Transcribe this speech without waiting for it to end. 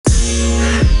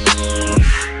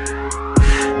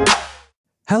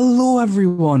Hello,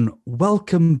 everyone.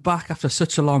 Welcome back after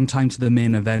such a long time to the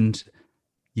main event.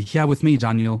 You're here with me,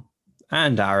 Daniel.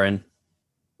 And Aaron.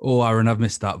 Oh, Aaron, I've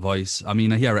missed that voice. I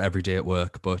mean, I hear it every day at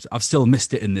work, but I've still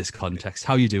missed it in this context.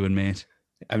 How you doing, mate?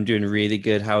 I'm doing really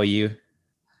good. How are you?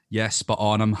 Yes, spot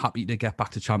on. I'm happy to get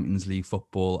back to Champions League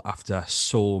football after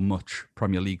so much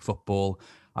Premier League football.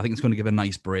 I think it's going to give a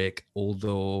nice break,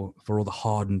 although for all the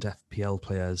hardened FPL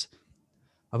players,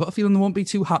 I've got a feeling they won't be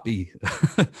too happy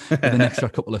with an extra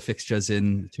couple of fixtures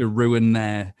in to ruin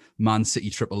their Man City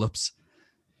triple ups.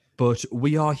 But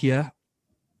we are here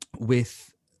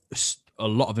with a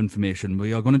lot of information.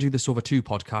 We are going to do this over two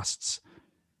podcasts,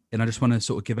 and I just want to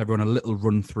sort of give everyone a little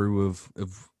run through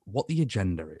of what the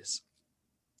agenda is.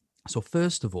 So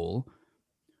first of all,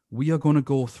 we are going to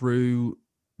go through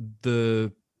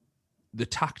the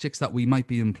tactics that we might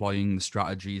be employing, the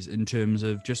strategies in terms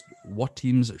of just what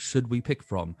teams should we pick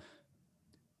from?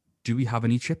 Do we have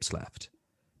any chips left?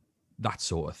 That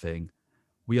sort of thing.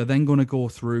 We are then going to go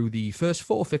through the first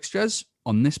four fixtures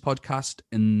on this podcast,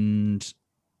 and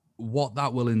what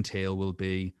that will entail will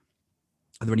be,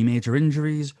 are there any major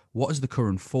injuries? What is the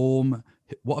current form?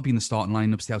 What have been the starting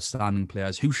lineups, the outstanding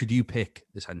players? Who should you pick,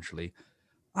 essentially?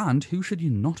 And who should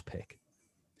you not pick?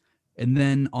 And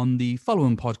then on the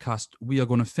following podcast, we are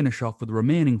going to finish off with the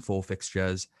remaining four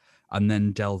fixtures and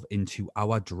then delve into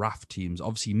our draft teams.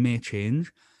 Obviously, may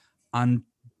change. And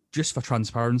just for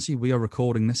transparency, we are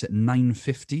recording this at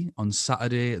 9:50 on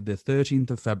Saturday, the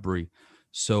 13th of February.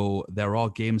 So there are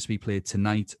games to be played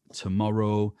tonight,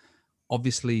 tomorrow.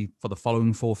 Obviously, for the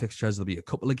following four fixtures, there'll be a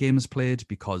couple of games played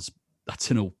because that's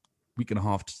in a week and a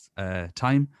half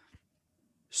time.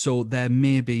 So there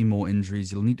may be more injuries.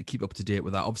 You'll need to keep up to date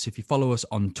with that. Obviously, if you follow us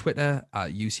on Twitter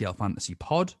at UCL Fantasy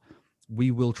Pod,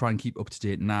 we will try and keep up to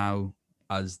date now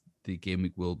as the game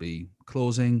week will be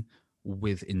closing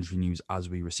with injury news as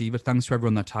we receive it. Thanks to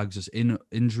everyone that tags us in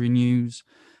injury news.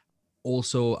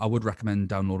 Also, I would recommend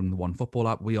downloading the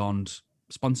OneFootball app. We aren't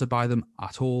sponsored by them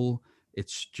at all.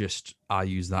 It's just I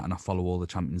use that and I follow all the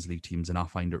Champions League teams and I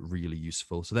find it really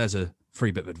useful. So there's a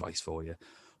free bit of advice for you.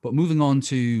 But moving on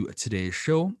to today's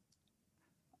show,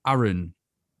 Aaron,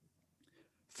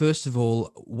 first of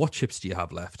all, what chips do you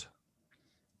have left?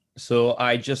 So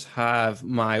I just have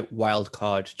my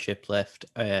wildcard chip left.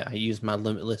 I use my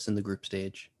limitless in the group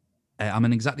stage. I'm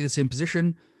in exactly the same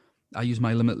position. I use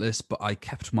my limitless, but I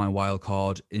kept my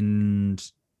wildcard, and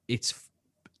it's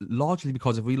largely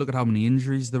because if we look at how many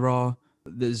injuries there are,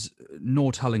 there's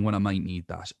no telling when I might need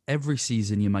that. Every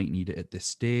season, you might need it at this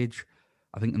stage.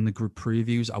 I think in the group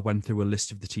previews, I went through a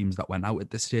list of the teams that went out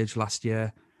at this stage last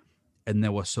year, and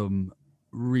there were some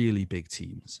really big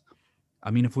teams.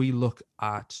 I mean, if we look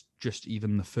at just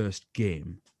even the first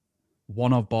game,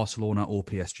 one of Barcelona or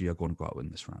PSG are going to go out in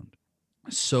this round.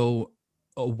 So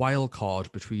a wild card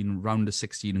between round of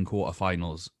 16 and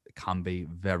quarterfinals can be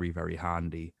very, very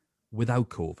handy without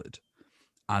COVID.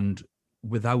 And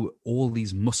without all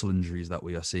these muscle injuries that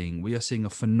we are seeing a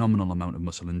phenomenal amount of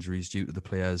muscle injuries due to the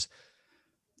players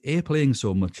A, playing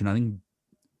so much, and I think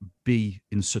B,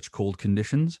 in such cold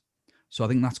conditions. So I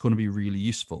think that's going to be really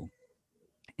useful.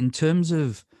 In terms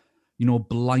of,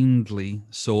 blindly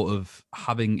sort of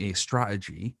having a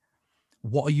strategy,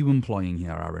 what are you employing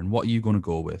here, Aaron? What are you going to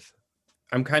go with?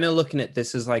 I'm kind of looking at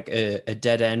this as like a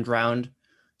dead end round.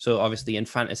 So obviously in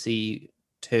fantasy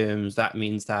terms, that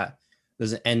means that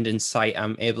there's an end in sight.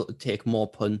 I'm able to take more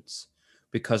punts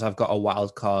because I've got a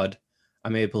wild card.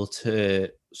 I'm able to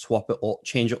swap it all,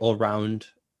 change it all around.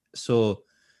 So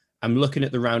I'm looking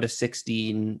at the round of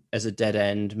 16 as a dead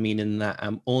end, meaning that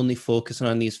I'm only focusing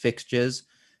on these fixtures.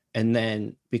 And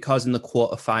then because in the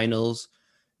quarterfinals,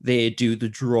 they do the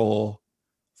draw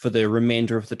for the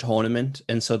remainder of the tournament.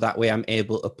 And so that way I'm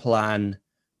able to plan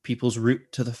people's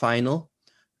route to the final.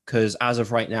 Because as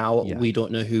of right now, we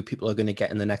don't know who people are going to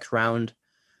get in the next round.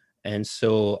 And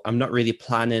so I'm not really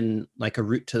planning like a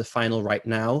route to the final right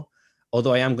now.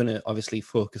 Although I am going to obviously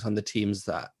focus on the teams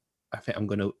that I think I'm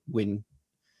going to win.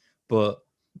 But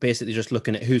basically just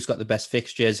looking at who's got the best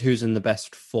fixtures, who's in the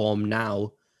best form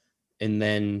now, and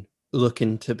then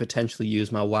looking to potentially use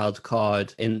my wild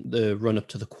card in the run up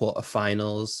to the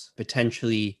quarterfinals,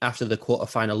 potentially after the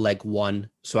quarterfinal leg one.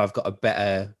 So I've got a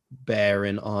better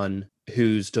bearing on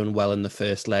who's done well in the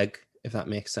first leg, if that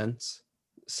makes sense.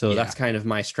 So that's kind of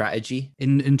my strategy.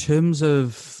 In terms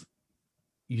of,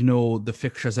 the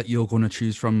fixtures that you're going to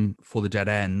choose from for the dead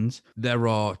ends, there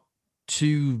are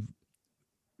two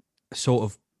sort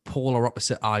of polar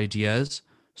opposite ideas.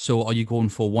 So are you going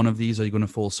for one of these, or are you going to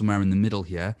fall somewhere in the middle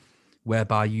here,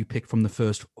 whereby you pick from the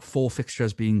first four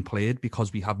fixtures being played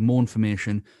because we have more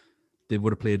information they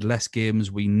would have played less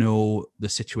games. We know the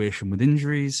situation with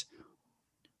injuries.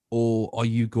 Or are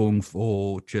you going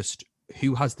for just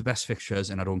who has the best fixtures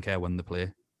and I don't care when they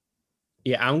play?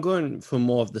 Yeah, I'm going for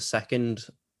more of the second.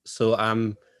 So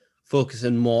I'm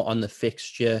focusing more on the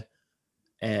fixture.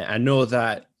 I know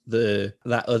that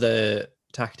that other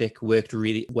tactic worked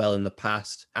really well in the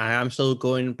past. I am still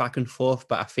going back and forth,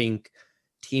 but I think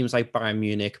teams like Bayern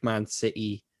Munich, Man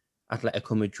City,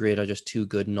 Atletico Madrid are just too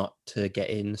good not to get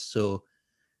in. So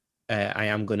I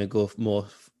am going to go more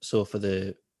so for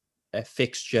the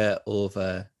fixture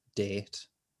over date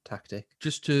tactic.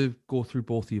 Just to go through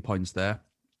both of your points there,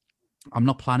 I'm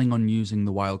not planning on using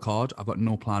the wild card. I've got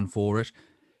no plan for it.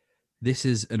 This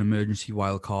is an emergency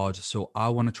wild card, so I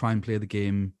want to try and play the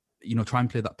game, try and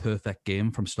play that perfect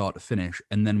game from start to finish.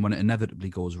 And then when it inevitably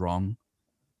goes wrong,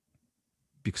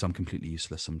 because I'm completely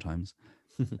useless sometimes,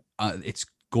 it's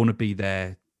going to be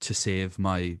there to save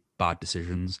my bad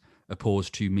decisions,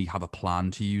 opposed to me have a plan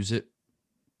to use it.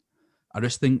 I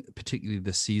just think, particularly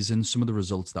this season, some of the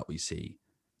results that we see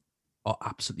are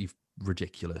absolutely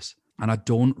ridiculous. And I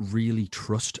don't really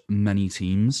trust many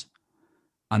teams.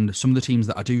 And some of the teams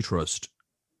that I do trust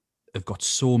have got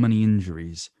so many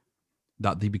injuries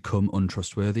that they become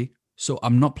untrustworthy. So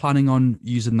I'm not planning on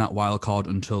using that wild card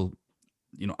until,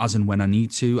 as and when I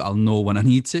need to. I'll know when I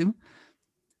need to.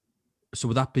 So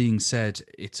with that being said,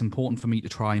 it's important for me to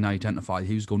try and identify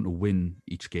who's going to win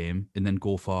each game and then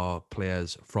go for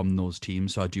players from those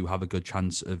teams. So I do have a good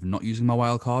chance of not using my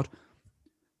wild card.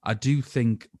 I do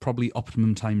think probably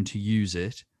optimum time to use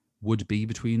it would be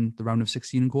between the round of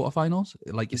 16 and quarterfinals,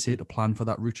 like you say, to plan for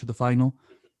that route to the final.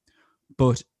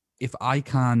 But if I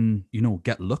can,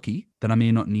 get lucky, then I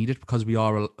may not need it because we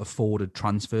are afforded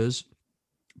transfers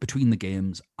between the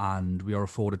games and we are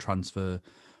afforded transfer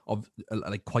of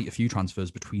like quite a few transfers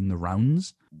between the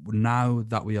rounds. Now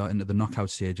that we are into the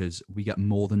knockout stages, we get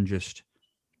more than just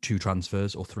 2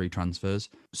 transfers or 3 transfers.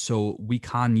 So we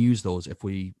can use those if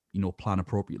we, plan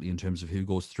appropriately in terms of who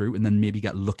goes through and then maybe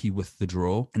get lucky with the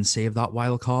draw and save that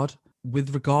wild card.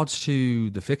 With regards to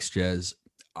the fixtures,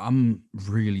 I'm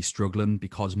really struggling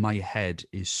because my head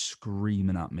is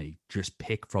screaming at me, just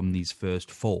pick from these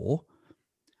first 4.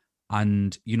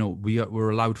 And, we're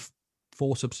allowed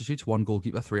 4 substitutes, 1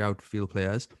 goalkeeper, 3 outfield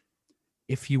players.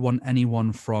 If you want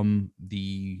anyone from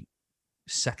the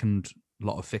second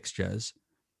lot of fixtures,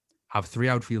 have 3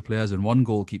 outfield players and 1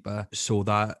 goalkeeper so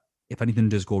that if anything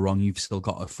does go wrong, you've still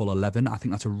got a full 11. I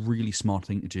think that's a really smart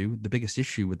thing to do. The biggest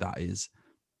issue with that is,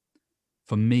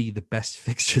 for me, the best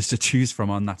fixtures to choose from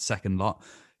on that second lot.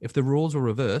 If the roles were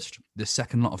reversed, the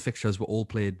second lot of fixtures were all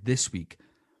played this week,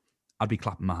 I'd be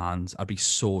clapping my hands. I'd be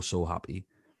so, so happy.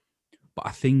 But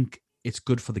I think it's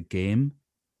good for the game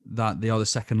that they are the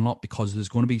second lot because there's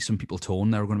going to be some people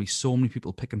torn. There are going to be so many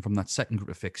people picking from that second group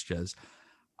of fixtures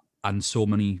and so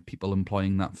many people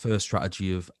employing that first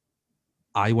strategy of,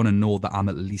 I want to know that I'm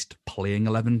at least playing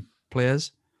 11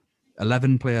 players.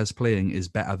 11 players playing is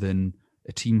better than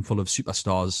a team full of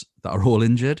superstars that are all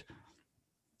injured.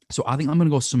 So I think I'm going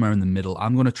to go somewhere in the middle.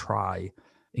 I'm going to try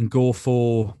and go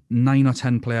for 9 or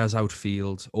 10 players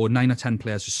outfield, or 9 or 10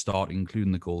 players just starting,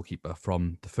 including the goalkeeper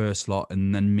from the first lot,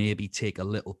 and then maybe take a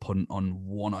little punt on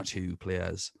 1 or 2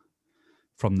 players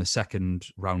from the second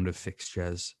round of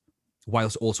fixtures,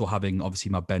 whilst also having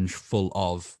obviously my bench full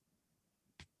of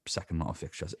second lot of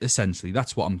fixtures. Essentially,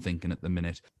 that's what I'm thinking at the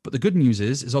minute. But the good news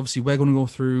is obviously we're going to go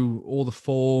through all the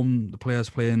form, the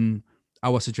players playing,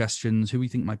 our suggestions, who we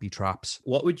think might be traps.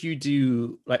 What would you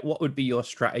do? Like, what would be your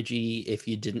strategy if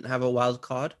you didn't have a wild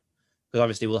card? Because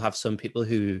obviously we'll have some people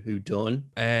who don't.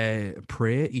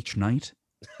 Pray each night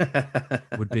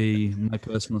would be my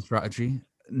personal strategy.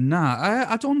 Nah,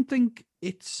 I don't think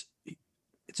it's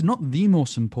not the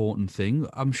most important thing.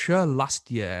 I'm sure last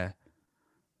year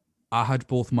I had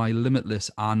both my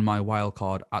limitless and my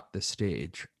wildcard at this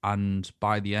stage, and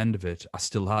by the end of it, I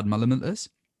still had my limitless.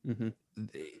 Mm-hmm.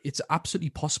 It's absolutely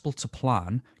possible to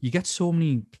plan. You get so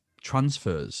many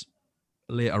transfers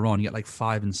later on. You get like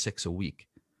 5 and 6 a week.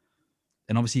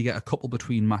 And obviously you get a couple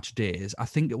between match days. I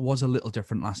think it was a little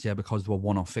different last year because there were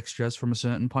one-off fixtures from a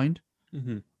certain point.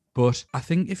 Mm-hmm. But I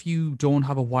think if you don't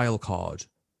have a wild card,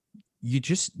 you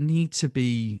just need to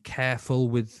be careful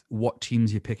with what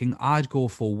teams you're picking. I'd go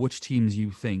for which teams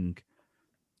you think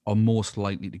are most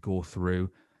likely to go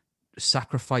through.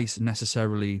 Sacrifice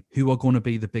necessarily who are going to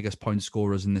be the biggest point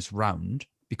scorers in this round,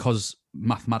 because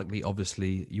mathematically,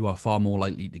 obviously, you are far more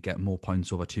likely to get more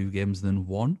points over 2 games than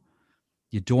 1.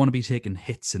 You don't want to be taking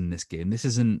hits in this game. This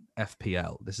isn't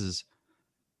FPL. This is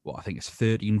what I think it's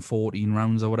 13, 14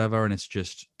 rounds or whatever. And it's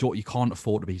just, you can't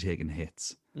afford to be taking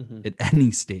hits at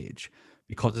any stage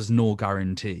because there's no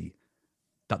guarantee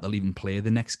that they'll even play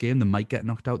the next game. They might get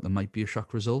knocked out. There might be a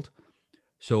shock result.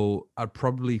 So I'd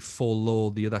probably follow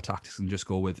the other tactics and just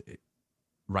go with,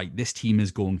 right, this team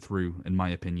is going through, in my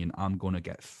opinion. I'm going to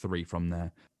get 3 from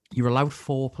there. You're allowed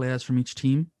 4 players from each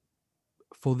team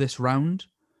for this round.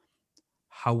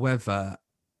 However,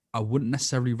 I wouldn't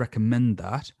necessarily recommend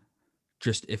that.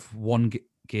 Just if one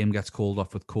game gets called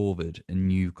off with COVID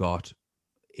and you've got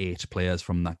 8 players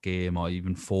from that game or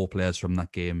even 4 players from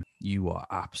that game, you are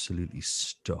absolutely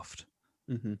stuffed.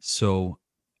 Mm-hmm. So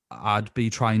I'd be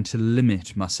trying to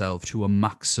limit myself to a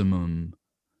maximum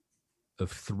of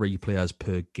 3 players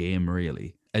per game,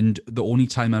 really. And the only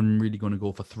time I'm really going to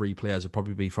go for 3 players would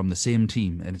probably be from the same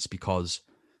team, and it's because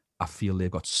I feel they've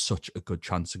got such a good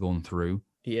chance of going through.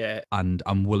 Yeah. And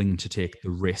I'm willing to take the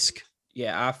risk.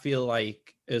 Yeah, I feel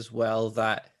like as well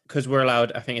that because we're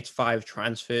allowed, I think it's 5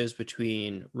 transfers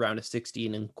between round of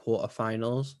 16 and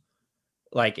quarterfinals.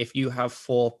 Like if you have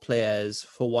 4 players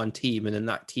for one team and then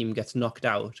that team gets knocked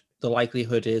out, the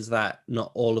likelihood is that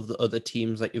not all of the other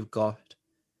teams that you've got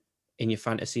in your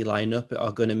fantasy lineup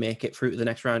are going to make it through to the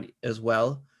next round as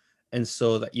well. And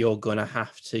so that you're going to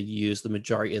have to use the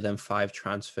majority of them 5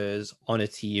 transfers on a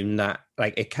team that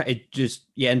like it just,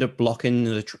 you end up blocking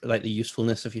the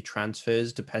usefulness of your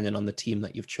transfers depending on the team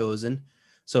that you've chosen.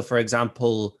 So for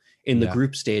example, in the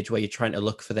group stage where you're trying to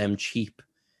look for them cheap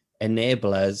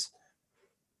enablers,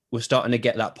 we're starting to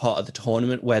get that part of the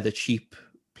tournament where the cheap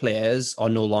players are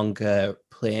no longer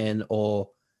playing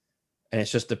and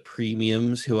it's just the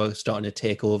premiums who are starting to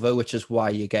take over, which is why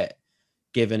you get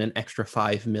given an extra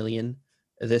 5 million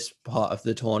this part of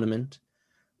the tournament.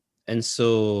 And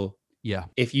so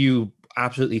if you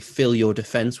absolutely fill your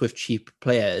defense with cheap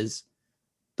players,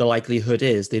 the likelihood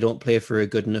is they don't play for a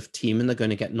good enough team and they're going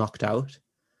to get knocked out.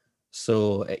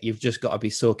 So you've just got to be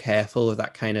so careful of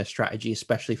that kind of strategy,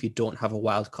 especially if you don't have a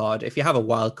wild card. If you have a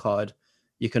wild card,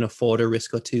 you can afford a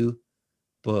risk or 2,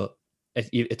 but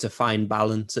it's a fine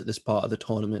balance at this part of the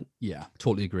tournament. Yeah,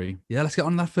 totally agree. Yeah, let's get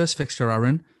on that first fixture,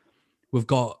 Aaron. We've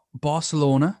got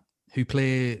Barcelona, who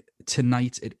play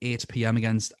tonight at 8 p.m.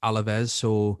 against Alaves.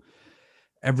 So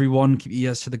everyone keep your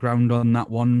ears to the ground on that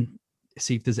one.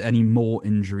 See if there's any more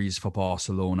injuries for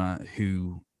Barcelona,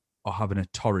 who are having a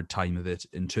torrid time of it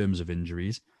in terms of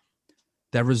injuries.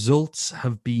 Their results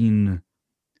have been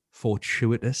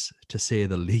fortuitous, to say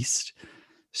the least.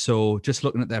 So just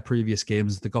looking at their previous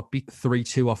games, they got beat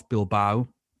 3-2 off Bilbao.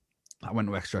 That went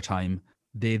to extra time.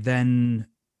 They then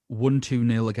won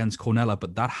 2-0 against Cornella,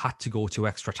 but that had to go to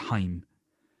extra time.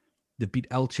 They beat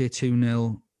Elche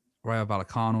 2-0, Rayo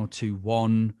Vallecano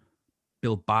 2-1.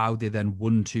 Bilbao, they then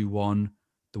won 2-1.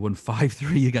 They won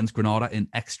 5-3 against Granada in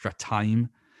extra time.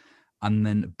 And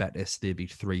then Betis, they beat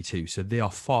 3-2. So they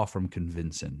are far from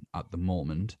convincing at the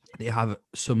moment. They have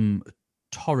some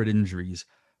torrid injuries.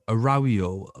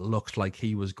 Araujo looked like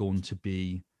he was going to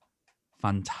be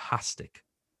fantastic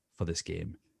for this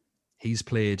game. He's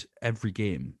played every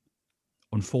game.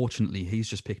 Unfortunately, he's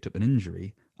just picked up an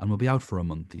injury and will be out for a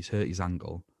month. He's hurt his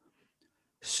ankle.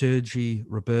 Sergi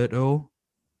Roberto,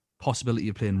 possibility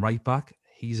of playing right back.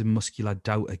 He's in muscular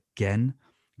doubt again.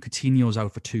 Coutinho's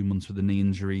out for 2 months with a knee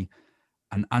injury.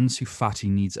 And Ansu Fati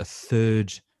needs a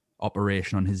 3rd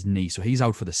operation on his knee. So he's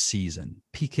out for the season.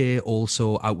 Piqué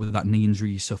also out with that knee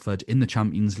injury he suffered in the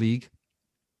Champions League.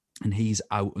 And he's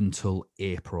out until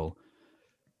April.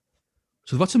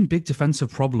 So they've got some big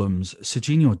defensive problems.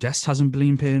 Serginho Dest hasn't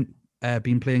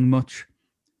been playing much.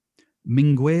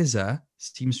 Mingueza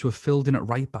seems to have filled in at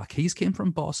right back. He's came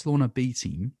from Barcelona B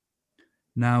team.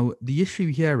 Now, the issue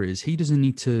here is he doesn't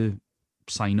need to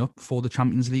sign up for the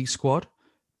Champions League squad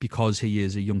because he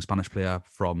is a young Spanish player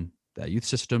from their youth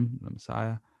system, the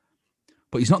Messiah.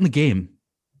 But he's not in the game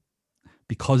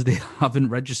because they haven't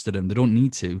registered him. They don't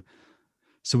need to.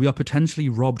 So we are potentially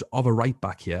robbed of a right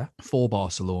back here for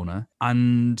Barcelona.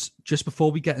 And just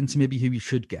before we get into maybe who we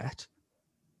should get,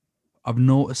 I've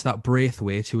noticed that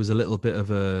Braithwaite, who was a little bit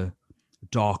of a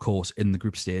dark horse in the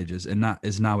group stages, and that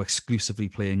is now exclusively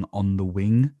playing on the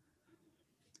wing.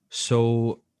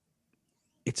 So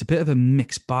it's a bit of a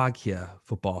mixed bag here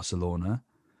for Barcelona.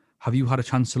 Have you had a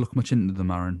chance to look much into them,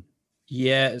 Aaron?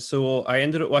 Yeah, so I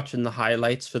ended up watching the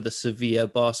highlights for the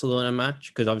Sevilla-Barcelona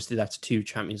match, because obviously that's 2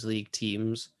 Champions League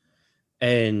teams.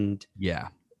 And yeah,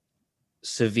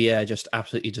 Sevilla just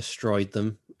absolutely destroyed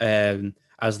them. I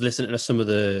was listening to some of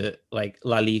the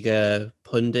La Liga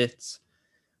pundits,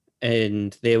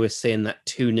 and they were saying that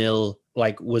 2-0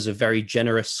 was a very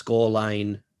generous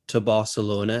scoreline to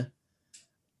Barcelona.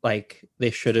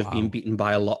 They should have been beaten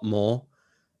by a lot more.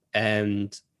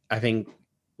 And I think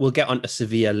we'll get onto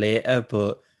Sevilla later,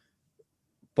 but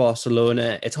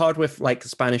Barcelona. It's hard with like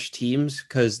Spanish teams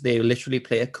because they literally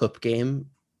play a cup game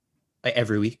like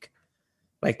every week.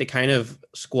 Like they kind of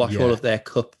squash all Yeah. of their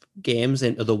cup games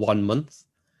into the 1 month.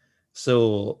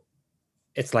 So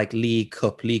it's like League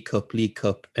Cup, League Cup, League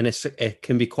Cup, and it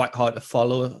can be quite hard to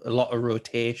follow. A lot of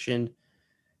rotation,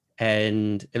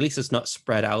 and at least it's not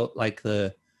spread out like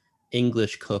the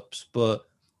English cups, but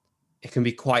it can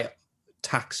be quite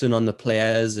taxing on the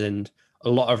players and a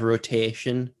lot of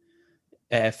rotation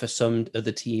for some of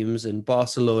the teams. And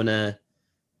Barcelona,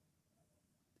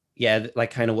 yeah,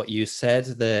 like kind of what you said,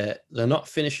 they're not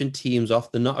finishing teams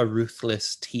off. They're not a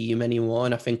ruthless team anymore,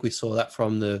 and I think we saw that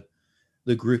from the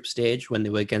group stage when they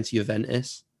were against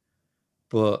Juventus.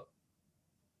 But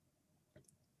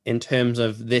in terms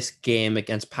of this game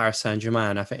against Paris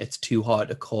Saint-Germain, I think it's too hard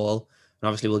to call. And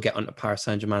obviously, we'll get onto Paris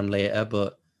Saint-Germain later,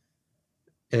 but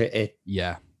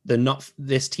Yeah. they're not.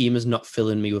 This team is not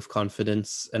filling me with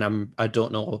confidence, and I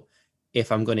don't know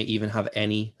if I'm going to even have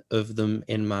any of them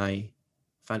in my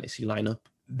fantasy lineup.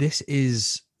 This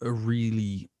is a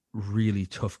really, really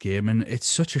tough game. And it's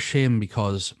such a shame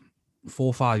because 4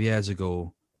 or 5 years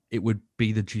ago, it would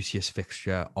be the juiciest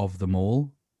fixture of them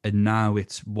all. And now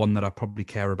it's one that I probably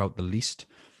care about the least.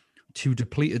 Two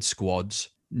depleted squads,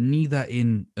 neither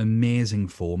in amazing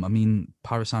form. I mean,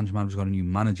 Paris Saint-Germain has got a new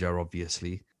manager,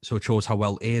 obviously. So it shows how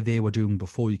well A, they were doing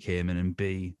before you came in, and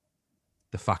B,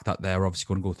 the fact that they're obviously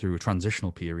going to go through a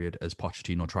transitional period as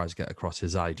Pochettino tries to get across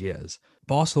his ideas.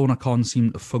 Barcelona can't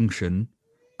seem to function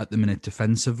at the minute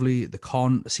defensively. They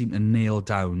can't seem to nail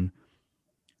down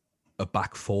a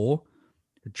back four.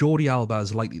 Jordi Alba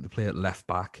is likely to play at left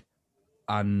back,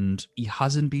 and he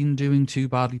hasn't been doing too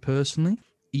badly personally.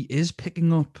 He is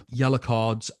picking up yellow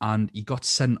cards, and he got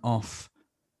sent off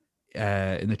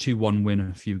in the 2-1 win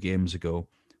a few games ago.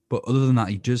 But other than that,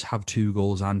 he does have 2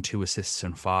 goals and 2 assists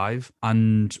and 5.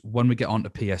 And when we get on to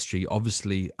PSG,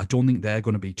 obviously, I don't think they're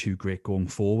going to be too great going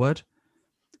forward.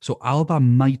 So Alba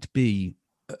might be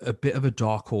a bit of a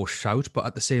dark horse shout, but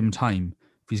at the same time,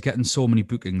 if he's getting so many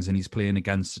bookings and he's playing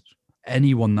against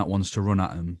anyone that wants to run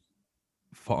at him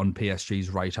on PSG's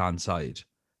right-hand side,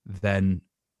 then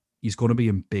he's going to be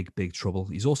in big, big trouble.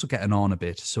 He's also getting on a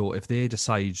bit. So if they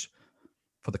decide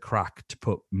for the crack to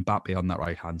put Mbappe on that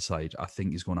right-hand side, I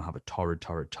think he's going to have a torrid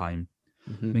time.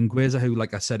 Mm-hmm. Mingueza, who,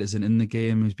 like I said, isn't in the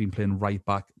game, who's been playing right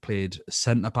back, played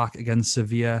centre-back against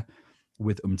Sevilla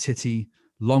with Umtiti.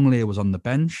 Longley was on the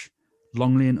bench.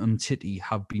 Longley and Umtiti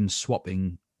have been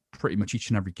swapping pretty much each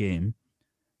and every game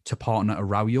to partner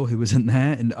Araujo, who isn't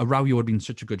there. And Araujo would have been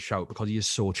such a good shout because he is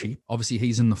so cheap. Obviously,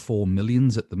 he's in the 4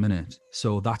 millions at the minute.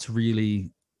 So that's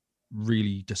really,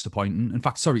 really disappointing. In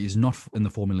fact, sorry, he's not in the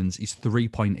 4 millions. He's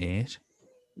 3.8.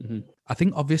 Mm-hmm. I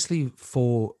think obviously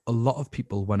for a lot of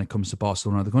people when it comes to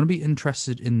Barcelona, they're going to be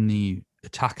interested in the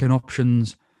attacking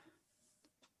options.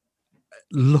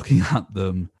 Looking at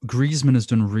them, Griezmann has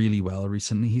done really well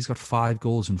recently. He's got 5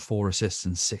 goals and 4 assists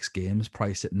in 6 games,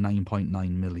 priced at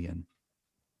 9.9 million.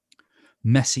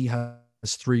 Messi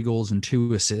has 3 goals and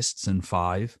 2 assists and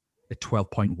 5 at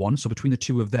 12.1. So between the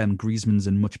two of them, Griezmann's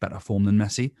in much better form than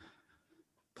Messi.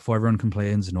 Before everyone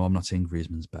complains, no, I'm not saying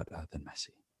Griezmann's better than Messi.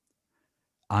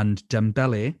 And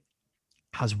Dembele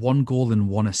has 1 goal and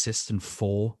 1 assist and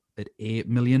 4 at 8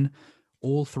 million.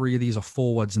 All 3 of these are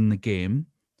forwards in the game.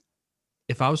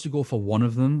 If I was to go for one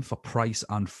of them for price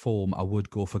and form, I would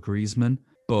go for Griezmann,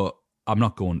 but I'm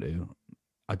not going to.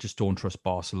 I just don't trust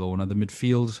Barcelona. The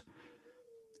midfield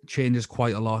changes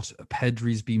quite a lot.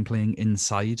 Pedri's been playing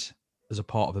inside as a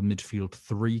part of a midfield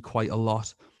 3 quite a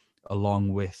lot,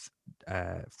 along with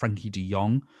Frankie de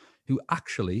Jong, who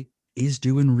actually is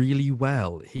doing really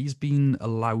well. He's been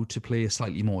allowed to play a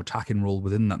slightly more attacking role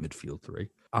within that midfield 3,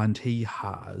 and he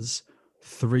has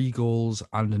 3 goals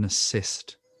and an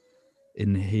assist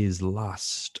in his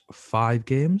last 4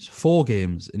 games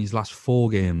in his last 4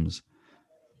 games.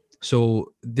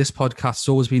 So this podcast's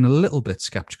always been a little bit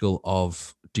skeptical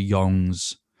of de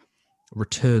Jong's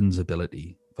returns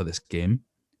ability for this game.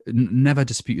 Never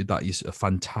disputed that he's a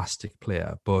fantastic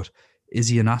player, but is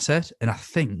he an asset? And I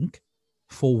think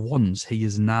for once he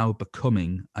is now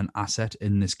becoming an asset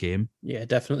in this game. Yeah,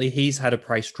 definitely. He's had a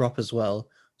price drop as well.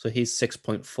 So he's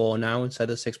 6.4 now instead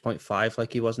of 6.5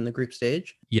 like he was in the group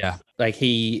stage. Yeah. Like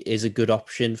he is a good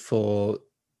option for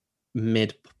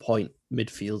midpoint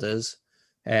midfielders.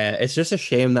 It's just a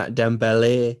shame that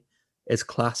Dembele is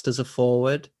classed as a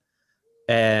forward.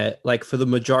 Like for the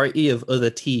majority of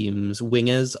other teams,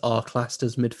 wingers are classed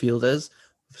as midfielders.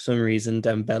 For some reason,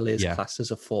 Dembele is classed as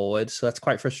a forward. So that's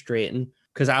quite frustrating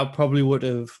because I probably would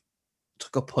have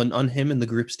took a punt on him in the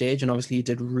group stage. And obviously he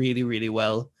did really, really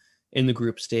well in the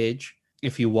group stage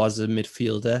if he was a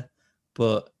midfielder.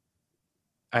 but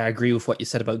I agree with what you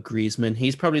said about Griezmann.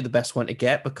 He's probably the best one to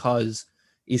get because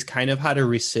he's kind of had a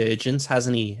resurgence,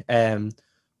 hasn't he?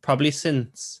 Probably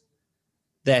since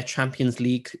their Champions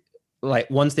League, like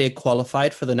once they had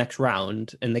qualified for the next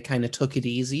round and they kind of took it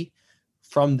easy.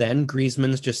 From then,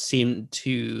 Griezmann's just seemed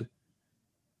to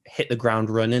hit the ground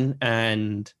running,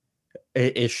 and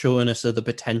it is showing us the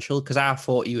potential. Because I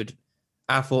thought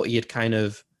he had kind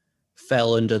of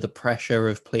fell under the pressure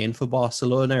of playing for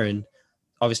Barcelona, and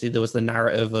obviously there was the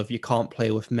narrative of you can't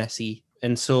play with Messi.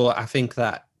 And so I think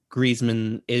that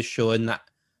Griezmann is showing that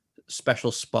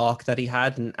special spark that he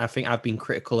had. And I think I've been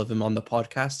critical of him on the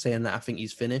podcast, saying that I think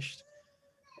he's finished.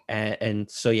 And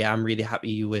so, yeah, I'm really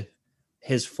happy with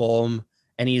his form.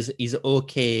 And he's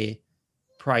okay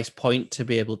price point to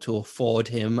be able to afford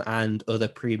him and other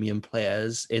premium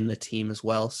players in the team as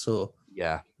well. So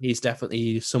Yeah. he's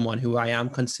definitely someone who I am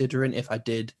considering if I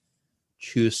did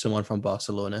choose someone from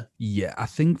Barcelona. Yeah, I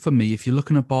think for me, if you're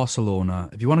looking at Barcelona,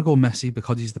 if you want to go Messi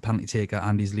because he's the penalty taker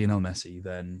and he's Lionel Messi,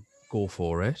 then go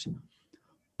for it.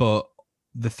 But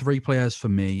the three players for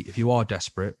me, if you are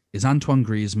desperate, is Antoine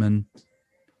Griezmann,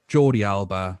 Jordi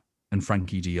Alba, and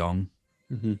Frankie de Jong.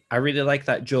 Mm-hmm. I really like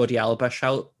that Jordi Alba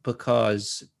shout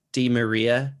because Di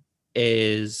Maria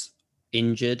is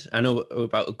injured. I know we're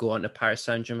about to go on to Paris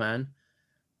Saint-Germain,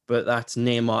 but that's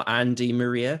Neymar and Di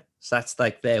Maria. So that's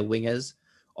like their wingers.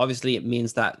 Obviously, it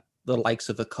means that the likes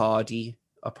of Icardi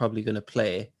are probably going to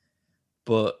play,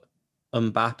 but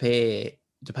Mbappe,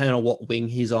 depending on what wing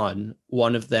he's on,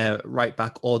 one of their right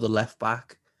back or the left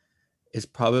back is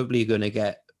probably going to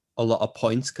get a lot of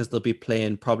points because they'll be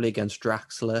playing probably against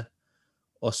Draxler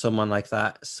or someone like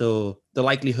that. So the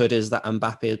likelihood is that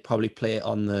Mbappe will probably play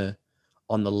on the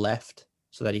left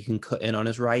so that he can cut in on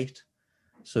his right.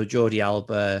 So Jordi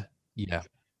Alba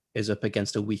is up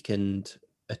against a weakened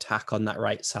attack on that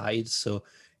right side. So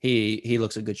he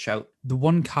looks a good shout. The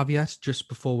one caveat just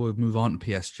before we move on to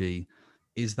PSG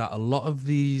is that a lot of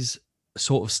these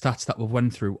sort of stats that we've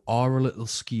went through are a little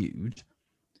skewed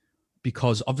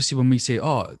because obviously when we say,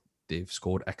 oh, they've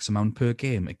scored X amount per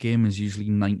game, a game is usually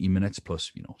 90 minutes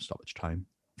plus, stoppage time.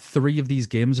 3 of these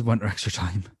games have went to extra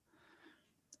time.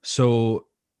 So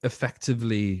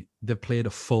effectively, they've played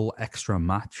a full extra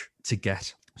match to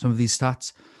get some of these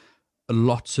stats.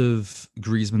 Lots of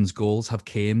Griezmann's goals have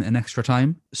came in extra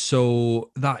time.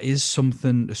 So that is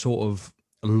something to sort of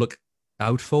look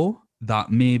out for,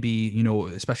 that maybe,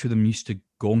 especially them used to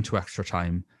going to extra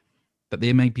time, that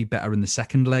they might be better in the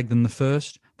second leg than the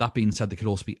first. That being said, they could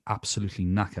also be absolutely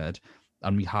knackered.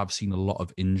 And we have seen a lot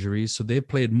of injuries. So they've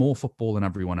played more football than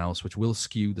everyone else, which will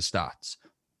skew the stats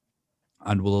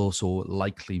and will also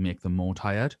likely make them more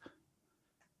tired.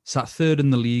 Sat third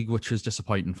in the league, which is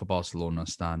disappointing for Barcelona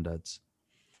standards.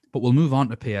 But we'll move on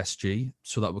to PSG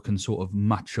so that we can sort of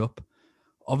match up.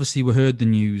 Obviously, we heard the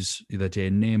news the other day.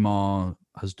 Neymar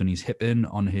has done his hip in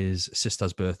on his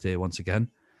sister's birthday once again.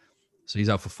 So he's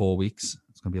out for 4 weeks.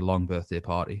 It's going to be a long birthday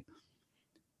party.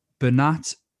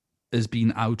 Bernat has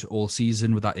been out all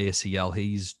season with that ACL.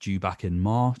 He's due back in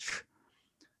March.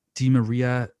 Di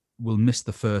Maria will miss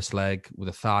the first leg with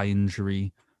a thigh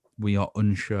injury. We are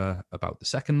unsure about the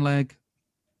second leg.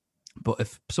 But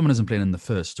if someone isn't playing in the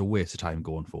first, it's a waste of time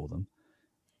going for them.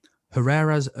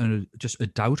 Herrera's just a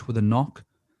doubt with a knock.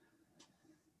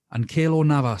 And Keylor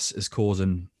Navas is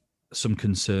causing some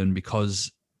concern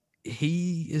because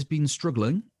he has been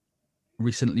struggling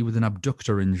recently with an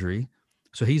abductor injury.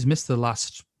 So he's missed the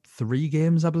last 3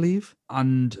 games, I believe.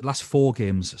 And last 4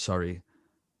 games, sorry.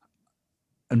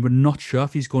 And we're not sure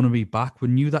if he's going to be back. We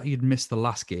knew that he'd missed the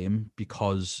last game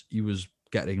because he was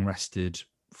getting rested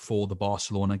for the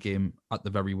Barcelona game at the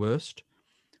very worst.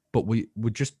 But we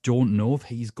just don't know if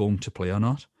he's going to play or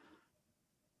not.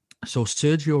 So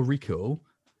Sergio Rico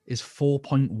is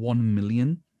 4.1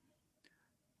 million.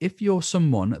 If you're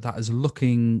someone that is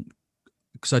looking,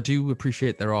 because I do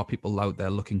appreciate there are people out there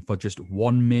looking for just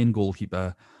one main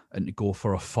goalkeeper and to go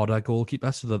for a fodder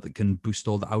goalkeeper so that they can boost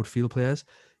all the outfield players.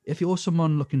 If you're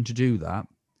someone looking to do that,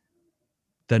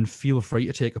 then feel free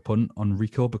to take a punt on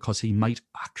Rico because he might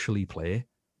actually play.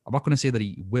 I'm not going to say that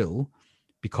he will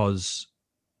because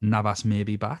Navas may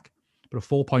be back, but a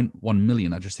 4.1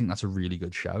 million, I just think that's a really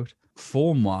good shout.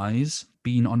 Form-wise,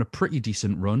 been on a pretty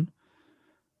decent run.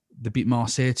 They beat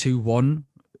Marseille 2-1,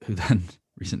 who then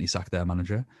recently sacked their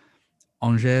manager.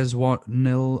 Angers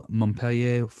 1-0,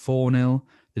 Montpellier 4-0.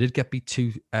 They did get beat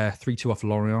 3-2 off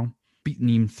Lorient, beat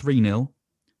Nîmes 3-0,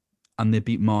 and they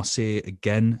beat Marseille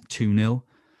again 2-0.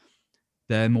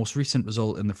 Their most recent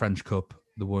result in the French Cup,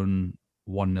 they won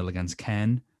 1-0 against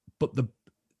Caen. But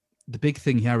the the big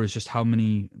thing here is just how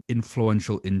many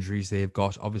influential injuries they've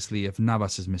got. Obviously, if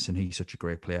Navas is missing, he's such a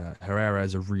great player. Herrera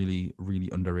is a really, really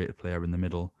underrated player in the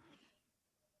middle.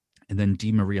 And then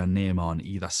Di Maria and Neymar on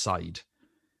either side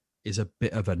is a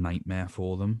bit of a nightmare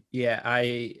for them. Yeah,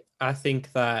 I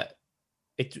think that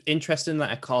it's interesting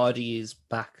that Icardi is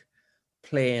back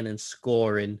playing and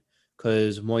scoring,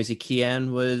 because Moise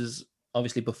Kean was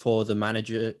obviously before the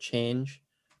manager change.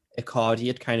 Icardi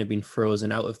had kind of been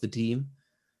frozen out of the team,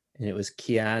 and it was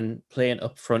Kean playing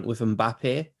up front with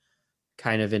Mbappe,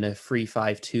 kind of in a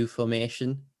 3-5-2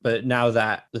 formation. But now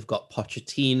that they've got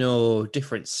Pochettino,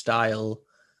 different style,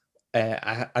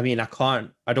 I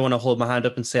don't want to hold my hand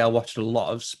up and say I watched a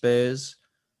lot of Spurs,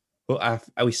 but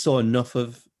we saw enough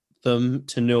of them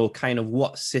to know kind of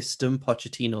what system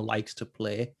Pochettino likes to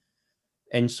play.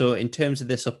 And so in terms of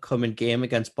this upcoming game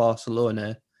against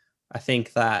Barcelona, I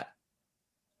think that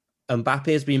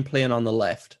Mbappe has been playing on the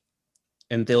left,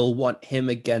 and they'll want him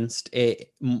against a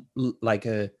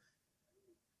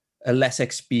less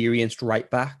experienced right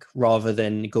back rather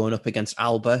than going up against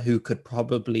Alba, who could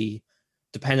probably,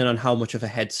 depending on how much of a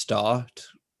head start,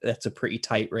 that's a pretty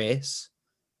tight race.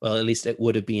 Well, at least it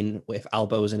would have been if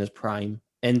Alba was in his prime.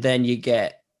 And then you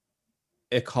get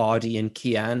Icardi and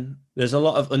Kean. There's a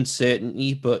lot of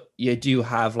uncertainty, but you do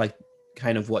have like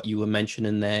kind of what you were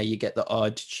mentioning there. You get the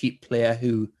odd cheap player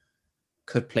who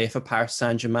could play for Paris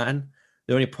Saint-Germain.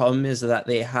 The only problem is that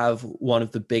they have one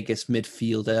of the biggest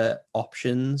midfielder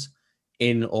options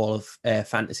in all of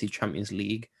Fantasy Champions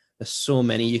League. There's so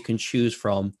many you can choose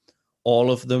from,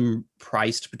 all of them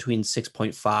priced between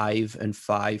 6.5 and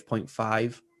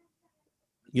 5.5.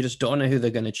 You just don't know who they're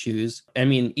going to choose. I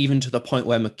mean, even to the point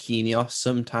where Marquinhos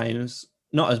sometimes,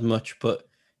 not as much, but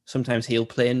sometimes he'll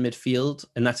play in midfield,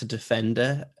 and that's a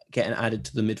defender getting added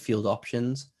to the midfield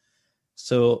options.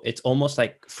 So it's almost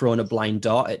like throwing a blind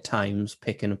dart at times,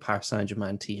 picking a Paris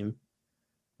Saint-Germain team,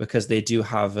 because they do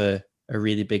have a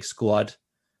really big squad.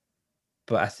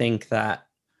 But I think that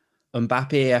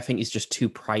Mbappe, I think he's just too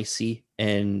pricey.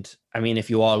 And I mean, if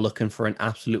you are looking for an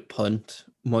absolute punt,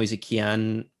 Moise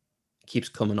Kean keeps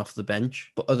coming off the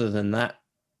bench. But other than that,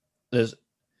 it's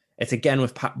again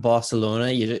with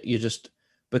Barcelona, you just,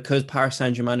 because Paris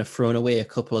Saint-Germain have thrown away a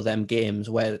couple of them games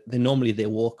where they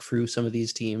walk through some of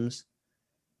these teams,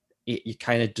 you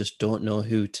kind of just don't know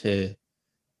who to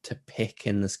pick,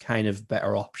 and there's kind of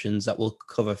better options that we'll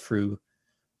cover through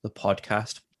the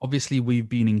podcast. Obviously, we've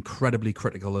been incredibly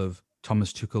critical of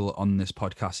Thomas Tuchel on this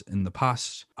podcast in the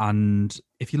past. And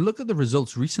if you look at the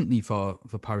results recently for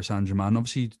Paris Saint-Germain,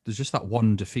 obviously there's just that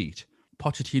one defeat.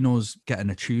 Pochettino's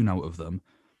getting a tune out of them.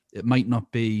 It might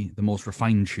not be the most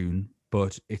refined tune,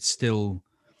 but it's still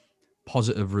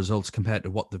positive results compared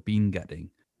to what they've been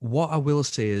getting. What I will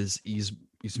say is he's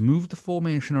moved the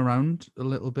formation around a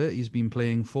little bit. He's been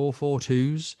playing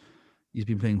 4-4-2s. He's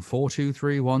been playing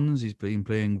 4-2-3-1s. He's been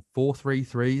playing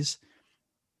 4-3-3s.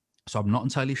 So I'm not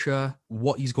entirely sure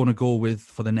what he's going to go with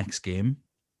for the next game.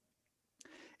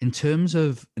 In terms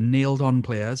of nailed on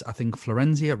players, I think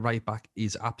Florenzi at right back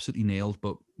is absolutely nailed,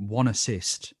 but one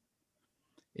assist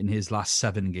in his last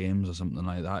 7 games or something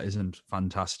like that isn't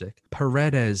fantastic.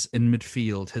 Paredes in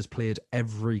midfield has played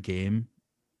every game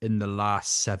in the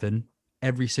last 7.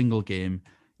 Every single game.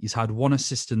 He's had 1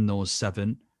 assist in those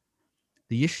 7.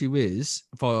 The issue is,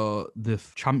 for the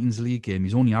Champions League game,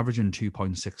 he's only averaging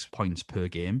 2.6 points per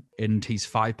game, and he's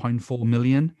 5.4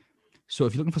 million. So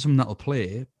if you're looking for someone that'll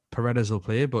play, Paredes will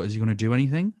play, but is he going to do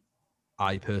anything?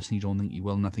 I personally don't think he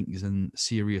will, and I think he's in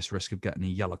serious risk of getting a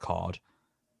yellow card.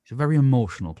 He's a very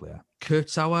emotional player.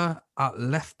 Kurtzauer at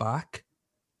left back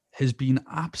has been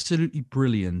absolutely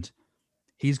brilliant.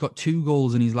 He's got 2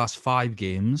 goals in his last 5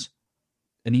 games,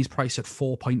 and he's priced at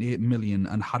 4.8 million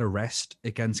and had a rest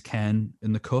against Caen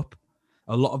in the Cup.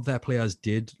 A lot of their players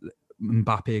did.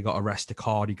 Mbappe got a rest,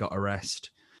 Icardi got a rest.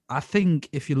 I think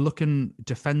if you're looking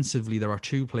defensively, there are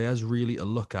 2 players really to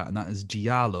look at, and that is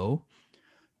Diallo,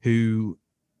 who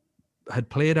had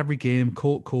played every game,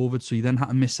 caught COVID, so he then had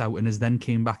to miss out and has then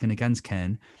came back in against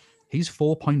Caen. He's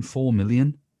 4.4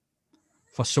 million.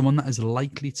 For someone that is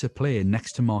likely to play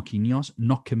next to Marquinhos,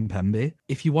 not Kimpembe.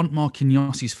 If you want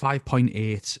Marquinhos, he's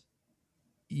 5.8.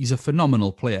 He's a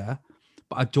phenomenal player,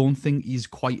 but I don't think he's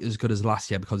quite as good as last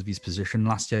year because of his position.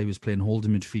 Last year, he was playing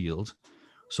holding midfield,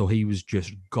 so he was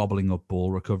just gobbling up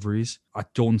ball recoveries. I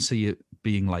don't see it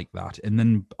being like that. And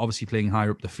then, obviously, playing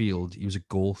higher up the field, he was a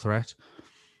goal threat.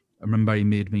 I remember he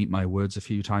made me eat my words a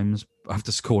few times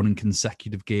after scoring in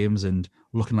consecutive games and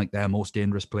looking like their most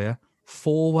dangerous player.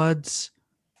 Forwards,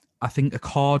 I think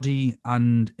Icardi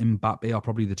and Mbappe are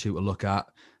probably the 2 to look at.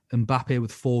 Mbappe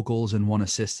with 4 goals and 1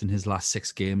 assist in his last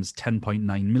 6 games,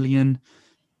 10.9 million.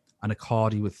 and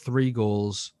Icardi with 3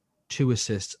 goals, 2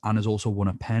 assists, and has also won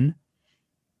a pen.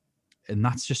 And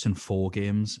that's just in 4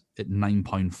 games at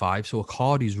 9.5. So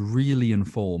Icardi's really in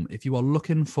form. If you are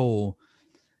looking for,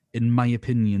 in my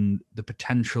opinion, the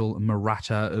potential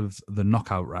Morata of the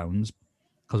knockout rounds,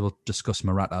 because we'll discuss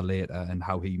Morata later and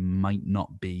how he might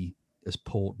not be as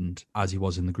potent as he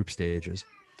was in the group stages.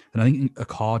 And I think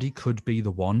Icardi could be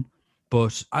the one.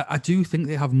 But I do think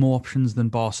they have more options than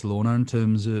Barcelona in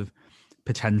terms of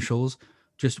potentials.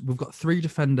 Just we've got 3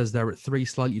 defenders there at 3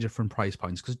 slightly different price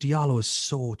points because Diallo is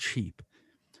so cheap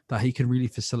that he can really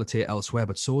facilitate elsewhere.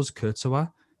 But so is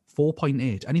Kurzawa,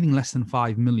 4.8. Anything less than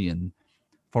 5 million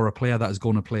for a player that is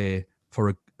going to play for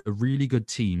a really good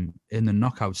team in the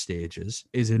knockout stages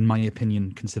is, in my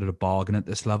opinion, considered a bargain at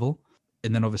this level.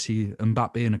 And then obviously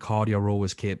Mbappe and Icardi are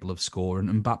always capable of scoring.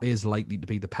 Mbappe is likely to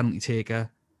be the penalty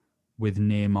taker with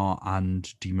Neymar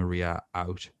and Di Maria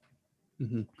out.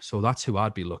 Mm-hmm. So that's who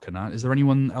I'd be looking at. Is there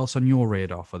anyone else on your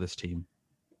radar for this team?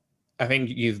 I think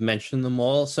you've mentioned them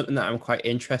all. Something that I'm quite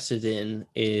interested in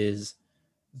is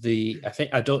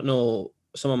I don't know,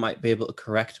 someone might be able to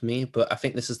correct me, but I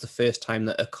think this is the first time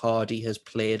that Icardi has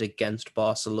played against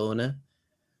Barcelona.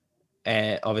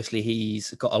 Obviously,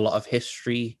 he's got a lot of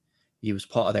history. He was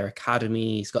part of their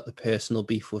academy. He's got the personal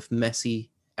beef with Messi.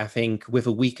 I think with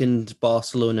a weakened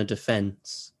Barcelona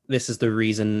defense, this is the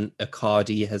reason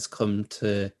Icardi has come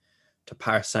to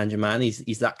Paris Saint-Germain.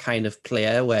 He's that kind of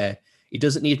player where he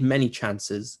doesn't need many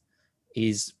chances.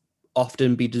 He's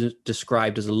often been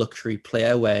described as a luxury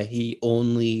player where he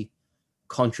only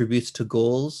contributes to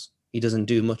goals. He doesn't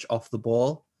do much off the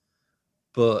ball.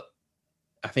 But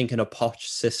I think in a Poch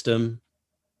system,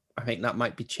 I think that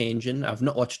might be changing. I've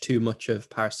not watched too much of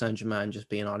Paris Saint-Germain, just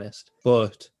being honest.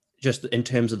 But just in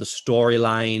terms of the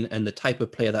storyline and the type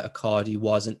of player that Icardi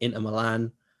was in Inter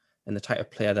Milan and the type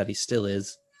of player that he still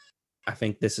is, I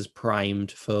think this is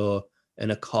primed for an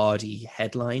Icardi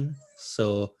headline.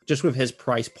 So just with his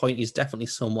price point, he's definitely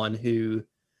someone who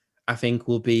I think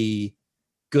will be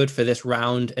good for this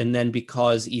round. And then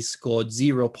because he scored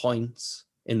 0 points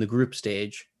in the group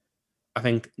stage, I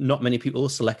think not many people will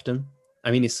select him. I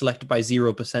mean, he's selected by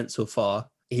 0% so far.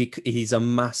 He's a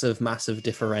massive, massive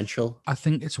differential. I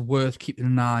think it's worth keeping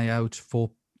an eye out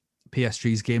for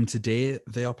PSG's game today.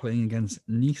 They are playing against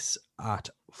Nice at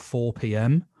 4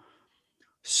 p.m.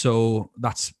 So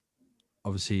that's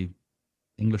obviously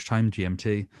English time,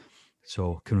 GMT.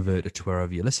 So convert it to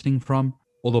wherever you're listening from.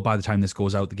 Although by the time this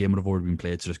goes out, the game would have already been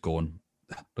played. So just go and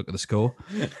look at the score.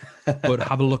 But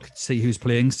have a look, see who's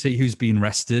playing, see who's being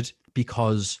rested,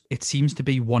 because it seems to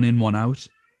be 1 in, 1 out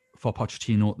for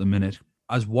Pochettino at the minute.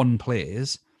 As one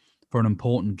plays for an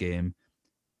important game,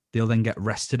 they'll then get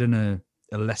rested in a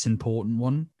less important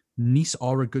one. Nice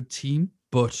are a good team,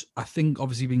 but I think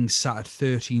obviously being sat at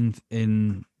 13th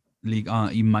in Ligue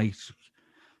 1, he might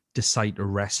decide to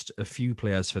rest a few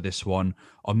players for this one,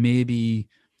 or maybe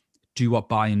do what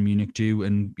Bayern Munich do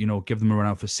and, give them a run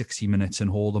out for 60 minutes and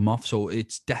hold them off. So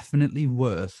it's definitely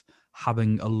worth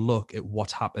having a look at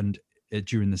what happened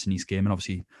during this Nice game. And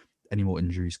obviously any more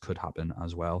injuries could happen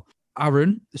as well.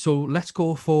 Aaron, so let's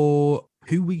go for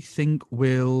who we think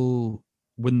will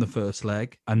win the first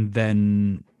leg. And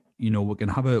then, we're going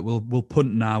to we'll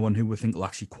punt now on who we think will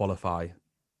actually qualify.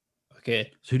 Okay.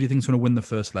 So who do you think is going to win the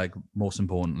first leg, most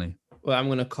importantly? Well, I'm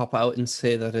going to cop out and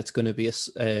say that it's going to be a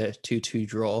 2-2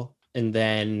 draw. And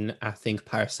then I think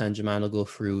Paris Saint-Germain will go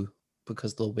through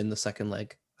because they'll win the second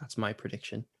leg. That's my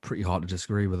prediction. Pretty hard to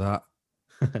disagree with that.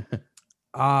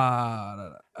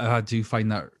 I do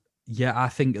find that, I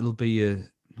think it'll be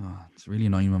it's really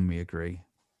annoying when we agree.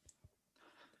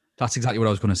 That's exactly what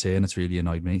I was going to say, and it's really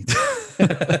annoyed me.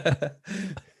 I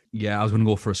was going to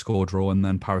go for a score draw and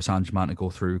then Paris Saint-Germain to go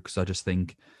through because I just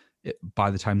think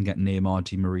by the time they get Neymar,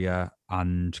 Di Maria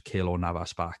and Keylor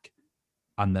Navas back,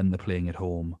 and then they're playing at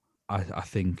home, I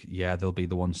think, they'll be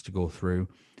the ones to go through.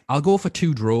 I'll go for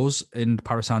 2 draws and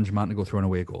Paris Saint-Germain to go through on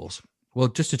away goals. Well,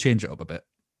 just to change it up a bit.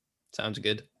 Sounds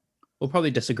good. We'll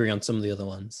probably disagree on some of the other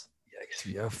ones.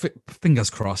 Yeah, fingers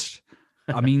crossed.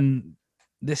 I mean,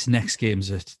 this next game's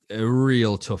a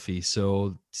real toughie.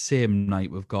 So same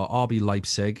night, we've got RB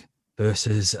Leipzig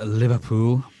versus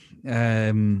Liverpool.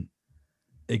 Again,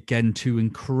 2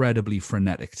 incredibly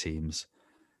frenetic teams.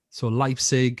 So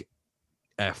Leipzig,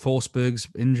 Forsberg's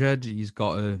injured. He's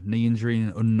got a knee injury,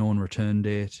 an unknown return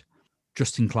date.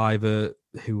 Justin Kluivert,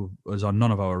 who was on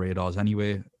none of our radars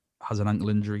anyway, has an ankle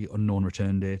injury, unknown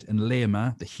return date. And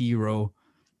Lema, the hero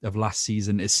of last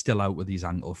season, is still out with his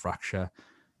ankle fracture.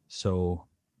 So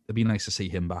it'd be nice to see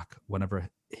him back whenever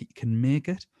he can make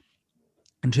it.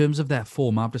 In terms of their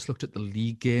form, I've just looked at the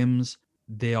league games.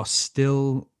 They are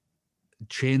still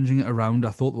changing it around.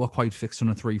 I thought they were quite fixed on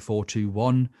a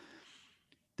 3-4-2-1.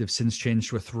 They've since changed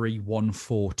to a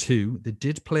 3-1-4-2. They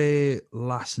did play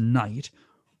last night,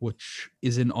 which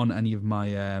isn't on any of my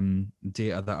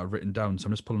data that I've written down. So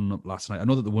I'm just pulling up last night. I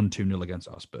know that they won 2-0 against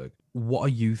Augsburg. What are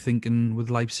you thinking with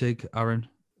Leipzig, Aaron?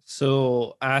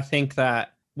 So I think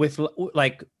that with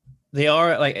like they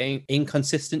are like an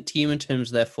inconsistent team in terms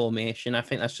of their formation. I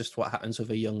think that's just what happens with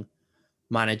a young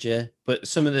manager. But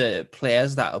some of the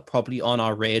players that are probably on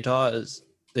our radar is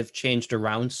they've changed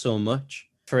around so much.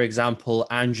 For example,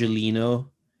 Angelino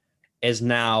is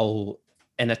now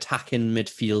an attacking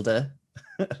midfielder,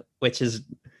 which is,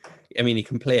 I mean, he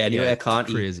can play anywhere, can't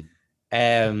he? Crazy.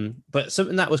 But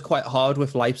something that was quite hard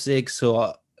with Leipzig.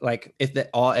 So, like, if there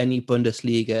are any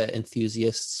Bundesliga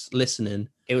enthusiasts listening,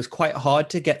 it was quite hard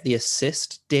to get the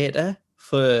assist data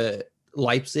for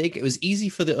Leipzig. It was easy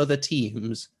for the other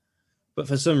teams, but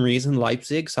for some reason,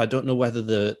 Leipzig. So I don't know whether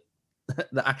the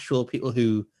actual people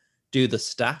who do the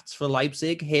stats for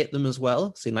Leipzig hate them as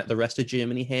well. Seeing like the rest of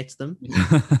Germany hates them.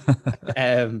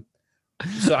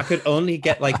 So I could only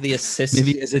get like the assist.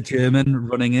 Maybe as a German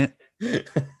running it.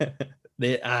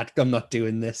 I'm not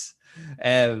doing this.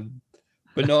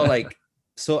 But no, like,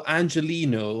 so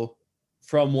Angelino,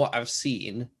 from what I've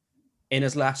seen, in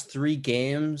his last 4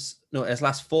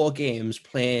 games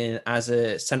playing as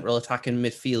a central attacking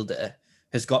midfielder,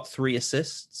 has got 3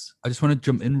 assists. I just want to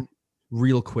jump in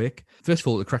real quick. First of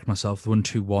all, to correct myself, they won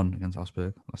 2-1 against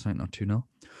Augsburg last night, not 2-0.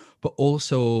 But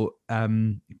also,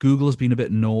 Google's been a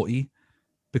bit naughty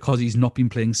because he's not been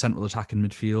playing central attacking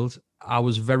midfield. I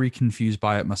was very confused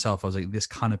by it myself. I was like, this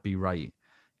cannot be right.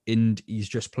 And he's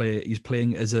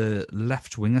playing as a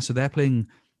left winger. So they're playing,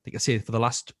 like I say, for the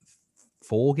last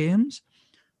 4 games,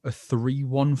 a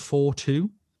 3-1-4-2.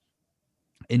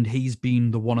 And he's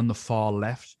been the one on the far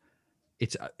left.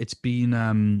 It's been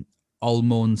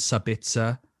Almon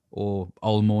Sabitzer or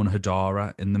Almon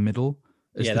Hadara in the middle.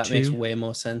 Yeah, that makes way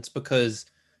more sense because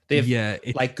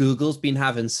like Google's been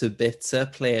having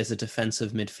Sabitzer play as a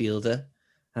defensive midfielder.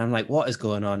 And I'm like, what is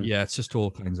going on? Yeah, it's just all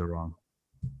kinds of wrong.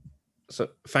 So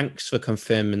thanks for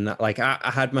confirming that. Like I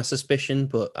had my suspicion,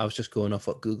 but I was just going off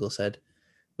what Google said,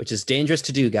 which is dangerous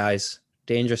to do, guys.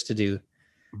 Dangerous to do.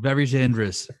 Very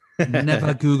dangerous.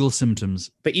 Never Google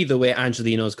symptoms. But either way,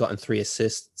 Angelino's gotten 3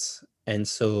 assists. And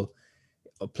so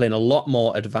playing a lot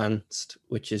more advanced,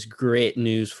 which is great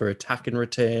news for attacking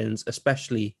returns,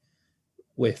 especially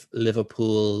with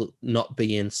Liverpool not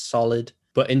being solid.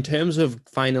 But in terms of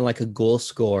finding like a goal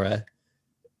scorer,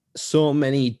 so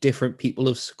many different people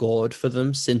have scored for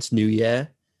them since New Year.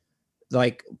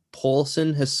 Like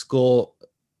Paulson has scored,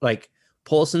 like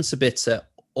Paulson, Sabitzer,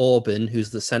 Orban,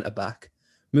 who's the centre-back,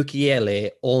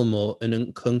 Mukiele, Olmo, and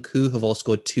Nkunku have all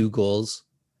scored 2 goals.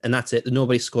 And that's it.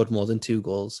 Nobody scored more than 2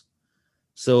 goals.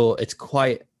 So it's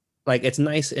quite, like, it's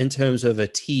nice in terms of a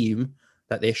team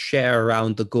that they share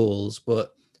around the goals,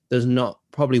 but there's not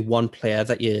probably one player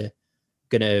that you're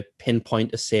going to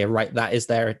pinpoint to say, right, that is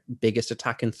their biggest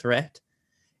attacking threat.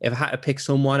 If I had to pick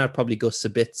someone, I'd probably go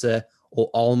Sabitzer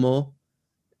or Olmo,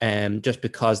 just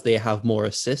because they have more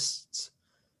assists.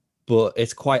 But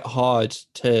it's quite hard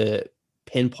to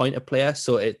pinpoint a player.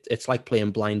 So it's like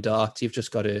playing blind darts. You've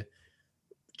just got to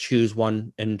choose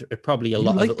one, and probably a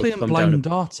lot of it will playing come blind down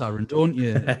darts, Aaron, don't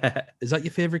you? Is that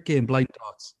your favorite game, blind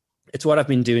darts? It's what I've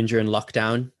been doing during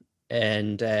lockdown,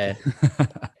 and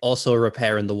also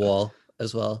repairing the wall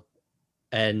as well.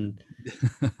 And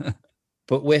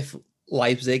but with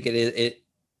Leipzig,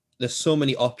 there's so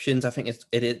many options. I think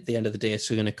it at the end of the day, it's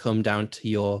going to come down to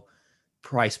your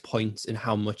price points and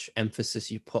how much emphasis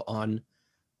you put on.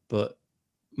 But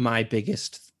my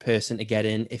biggest person to get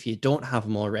in, if you don't have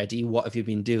them already, what have you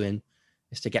been doing,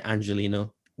 is to get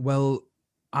Angelino. Well,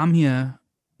 I'm here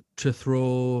to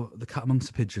throw the cat amongst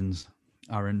the pigeons,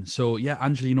 Aaron. So yeah,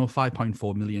 Angelino,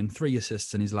 5.4 million, 3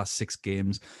 assists in his last 6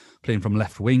 games, playing from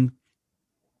left wing,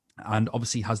 and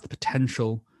obviously has the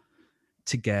potential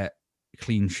to get a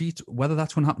clean sheet. Whether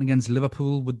that's going to happen against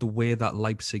Liverpool with the way that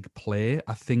Leipzig play,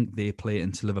 I think they play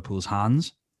into Liverpool's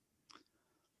hands.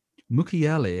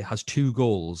 Mukiele has 2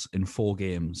 goals in 4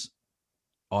 games.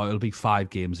 Or it'll be 5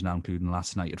 games now, including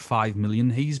last night, at 5 million.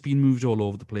 He's been moved all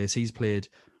over the place. He's played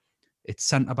at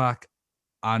centre-back,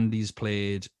 and he's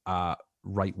played at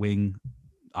right wing,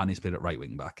 and he's played at right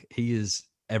wing back. He is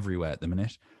everywhere at the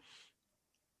minute.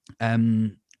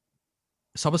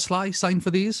 Szoboszlai signed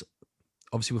for these.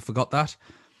 Obviously, we forgot that.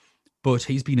 But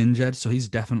he's been injured, so he's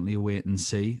definitely a wait and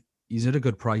see. He's at a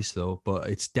good price, though, but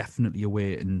it's definitely a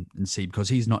wait and see because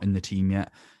he's not in the team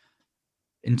yet.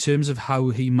 In terms of how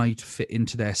he might fit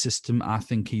into their system, I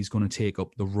think he's going to take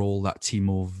up the role that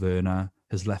Timo Werner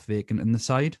has left vacant in the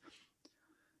side.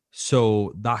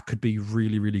 So that could be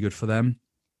really, really good for them.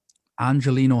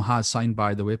 Angelino has signed,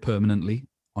 by the way, permanently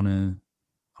on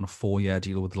a 4-year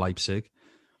deal with Leipzig.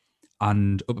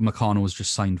 And Upamecano was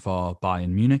just signed for Bayern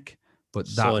Munich, but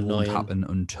So that won't annoying. happen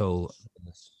until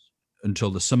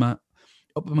the summer.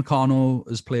 Upamecano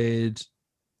has played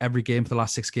every game for the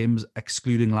last 6 games,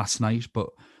 excluding last night, but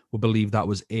we believe that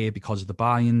was because of the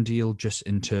Bayern deal, just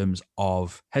in terms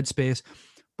of headspace,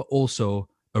 but also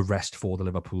a rest for the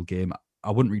Liverpool game.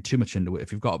 I wouldn't read too much into it.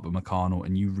 If you've got Upamecano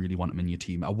and you really want him in your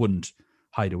team, I wouldn't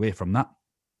hide away from that.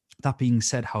 That being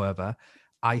said, however,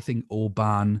 I think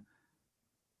Orban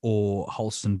or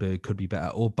Halstenberg could be better.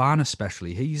 Orban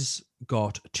especially, he's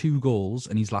got 2 goals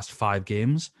in his last 5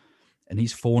 games, and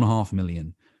he's 4.5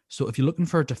 million. So if you're looking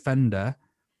for a defender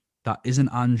that isn't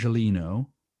Angelino,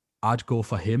 I'd go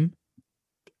for him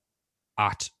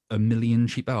at $1 million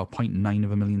cheaper, or 0.9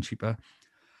 of a million cheaper.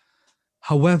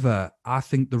 However, I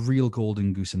think the real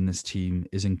golden goose in this team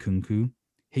is Nkunku.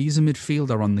 He's a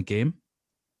midfielder on the game.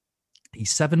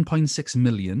 He's 7.6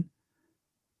 million.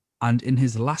 And in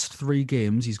his last 3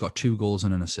 games, he's got 2 goals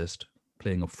and an assist,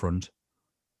 playing up front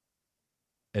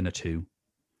in a 2.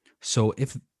 So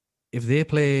if they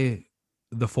play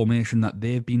the formation that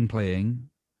they've been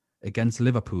playing against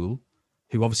Liverpool,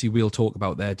 who obviously we'll talk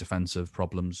about their defensive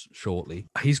problems shortly,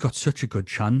 he's got such a good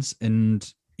chance,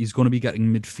 and he's going to be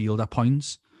getting midfielder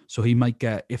points. So he might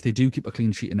get, if they do keep a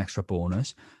clean sheet, an extra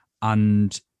bonus.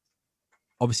 And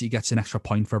obviously he gets an extra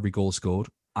point for every goal scored,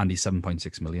 and he's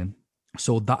 7.6 million.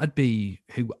 So that'd be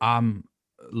who I'm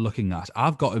looking at.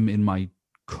 I've got him in my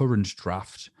current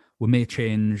draft. We may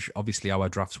change, obviously, our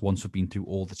drafts once we've been through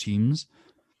all the teams.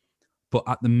 But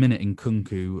at the minute,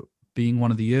 Nkunku, being one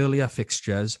of the earlier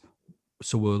fixtures,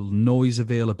 so we'll know his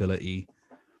availability.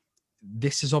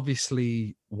 This is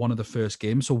obviously one of the first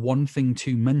games. So one thing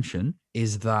to mention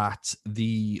is that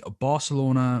the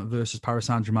Barcelona versus Paris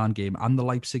Saint-Germain game and the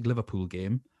Leipzig-Liverpool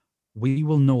game, we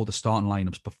will know the starting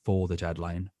lineups before the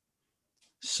deadline.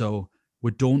 So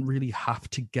we don't really have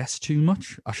to guess too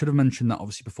much. I should have mentioned that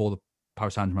obviously before the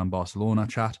Paris Saint-Germain Barcelona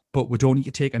chat, but we don't need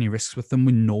to take any risks with them.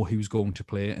 We know who's going to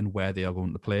play and where they are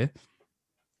going to play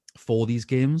for these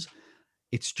games.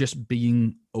 It's just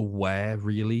being aware,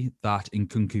 really, that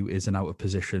Nkunku is an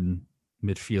out-of-position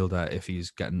midfielder if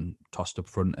he's getting tossed up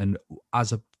front, and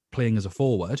playing as a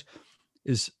forward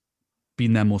is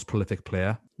being their most prolific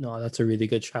player. No, that's a really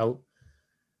good shout.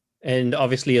 And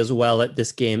obviously, as well, that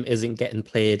this game isn't getting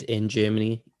played in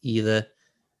Germany either.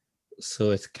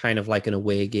 So it's kind of like an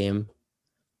away game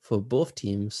for both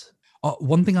teams.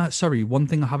 One thing I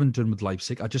haven't done with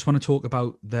Leipzig, I just want to talk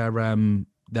about their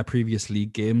previous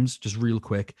league games, just real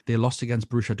quick. They lost against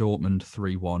Borussia Dortmund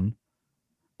 3-1.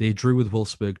 They drew with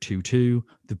Wolfsburg 2-2.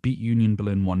 They beat Union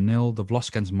Berlin 1-0. They've lost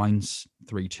against Mainz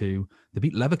 3-2. They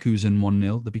beat Leverkusen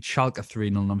 1-0. They beat Schalke 3-0.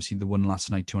 And obviously they won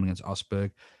last night 2-1 against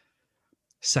Augsburg.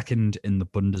 Second in the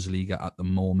Bundesliga at the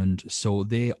moment. So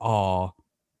they are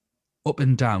up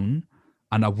and down.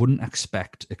 And I wouldn't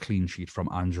expect a clean sheet from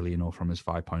Angelino from his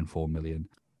 5.4 million.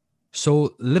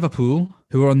 So Liverpool,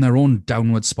 who are on their own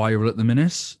downward spiral at the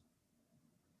minute,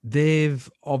 they've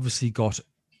obviously got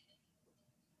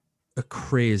a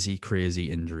crazy,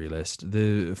 crazy injury list.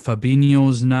 The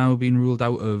Fabinho's now been ruled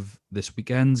out of this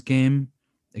weekend's game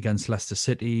against Leicester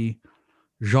City.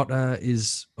 Jota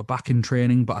is back in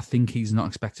training, but I think he's not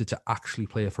expected to actually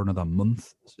play for another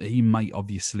month. He might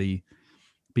obviously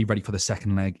be ready for the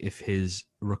second leg if his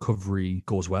recovery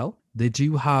goes well. They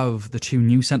do have the 2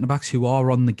 new centre-backs who are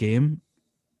on the game.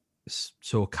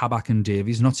 So Kabak and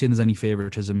Davies. Not saying there's any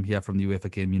favouritism here from the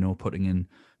UEFA game, putting in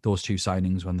those 2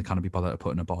 signings when they can't be bothered to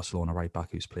put in a Barcelona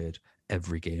right-back who's played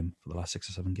every game for the last 6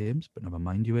 or 7 games. But never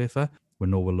mind, UEFA. We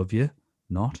know we'll love you.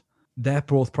 Not. They're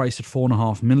both priced at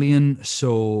 4.5 million.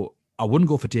 So I wouldn't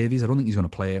go for Davies. I don't think he's going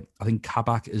to play. I think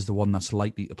Kabak is the one that's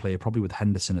likely to play, probably with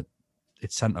Henderson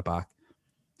at centre-back.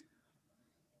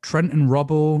 Trent and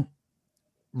Robbo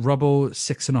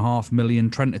 6.5 million,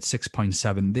 Trent at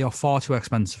 6.7. They are far too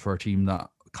expensive for a team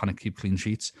that kind of keep clean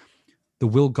sheets. They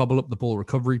will gobble up the ball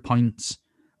recovery points.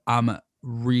 I'm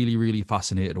really, really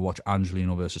fascinated to watch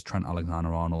Angelino versus Trent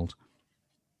Alexander-Arnold.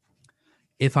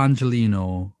 If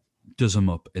Angelino does him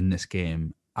up in this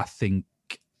game, I think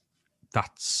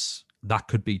that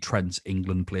could be Trent's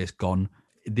England place gone.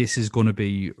 This is going to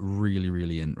be really,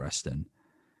 really interesting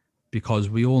because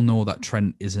we all know that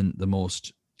Trent isn't the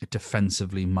most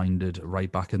defensively minded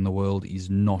right back in the world. He's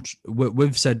not.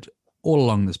 We've said all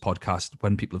along this podcast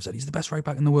when people have said he's the best right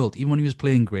back in the world, even when he was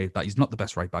playing great, that he's not the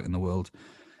best right back in the world.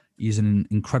 He's an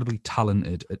incredibly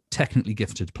talented, technically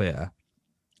gifted player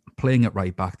playing at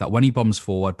right back that when he bombs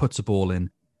forward, puts a ball in,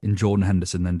 and Jordan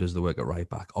Henderson then does the work at right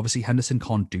back. Obviously, Henderson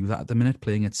can't do that at the minute,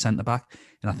 playing at centre back,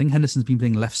 and I think Henderson's been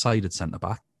playing left-sided centre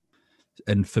back,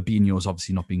 and Fabinho's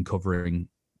obviously not been covering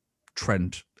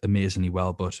Trent amazingly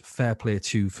well, but fair play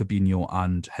to Fabinho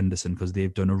and Henderson because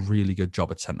they've done a really good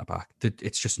job at centre back.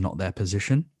 It's just not their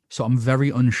position. So I'm very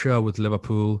unsure with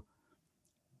Liverpool.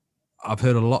 I've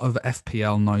heard a lot of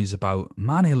FPL noise about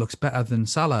Mane looks better than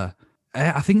Salah.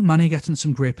 I think Mane gets in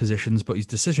some great positions, but his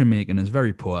decision making is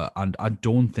very poor, and I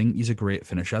don't think he's a great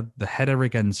finisher. The header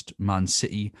against Man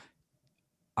City,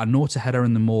 I know it's a header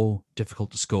and the more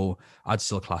difficult to score. I'd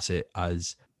still class it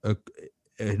as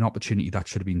an opportunity that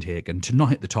should have been taken. To not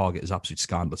hit the target is absolute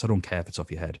scandalous. I don't care if it's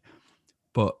off your head.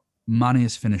 But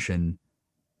Mane's finishing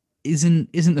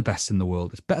isn't the best in the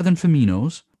world. It's better than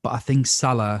Firmino's, but I think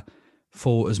Salah,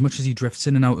 for as much as he drifts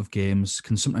in and out of games,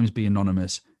 can sometimes be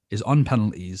anonymous, is on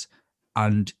penalties,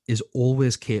 and is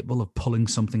always capable of pulling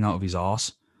something out of his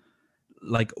arse.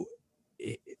 Like,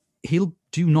 he'll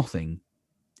do nothing,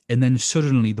 and then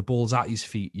suddenly the ball's at his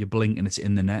feet, you blink and it's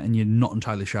in the net, and you're not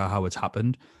entirely sure how it's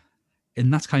happened.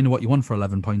 And that's kind of what you want for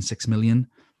 11.6 million.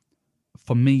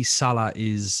 For me, Salah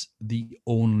is the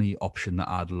only option that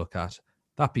I'd look at.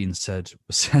 That being said,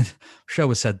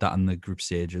 Shaw said that in the group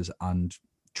stages, and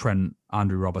Trent,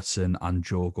 Andrew Robertson, and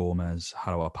Joe Gomez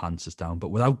had our pants down.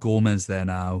 But without Gomez there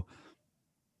now,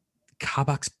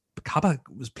 Kabak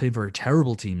was playing for a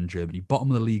terrible team in Germany, bottom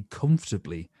of the league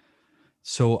comfortably.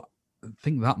 So I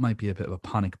think that might be a bit of a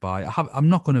panic buy. I'm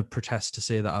not going to protest to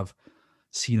say that I've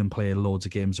seen him play loads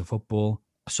of games of football,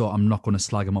 so I'm not going to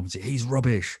slag him off and say he's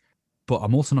rubbish. But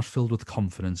I'm also not filled with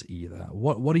confidence either.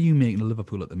 What are you making of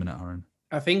Liverpool at the minute, Aaron?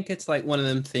 I think it's like one of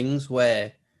them things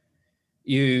where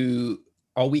you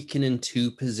are weakening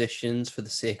two positions for the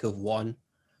sake of one.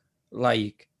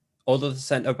 Like, although the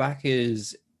centre-back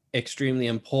is extremely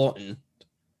important,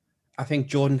 I think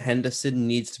Jordan Henderson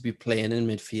needs to be playing in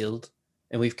midfield.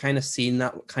 And we've kind of seen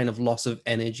that kind of loss of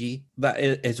energy. That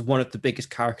is one of the biggest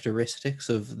characteristics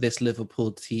of this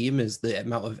Liverpool team, is the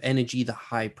amount of energy, the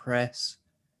high press.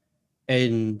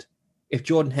 And if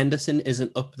Jordan Henderson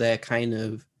isn't up there kind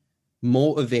of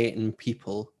motivating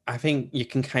people, I think you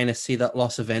can kind of see that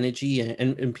loss of energy.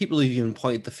 And people have even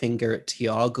pointed the finger at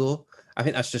Thiago. I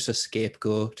think that's just a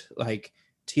scapegoat. Like,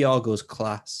 Thiago's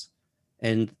class.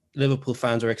 And Liverpool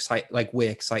fans are excited, like way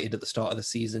excited at the start of the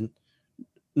season.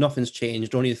 Nothing's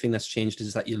changed. The only thing that's changed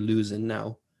is that you're losing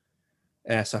now.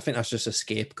 So I think that's just a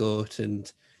scapegoat,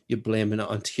 and you're blaming it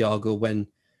on Thiago when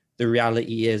the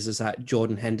reality is that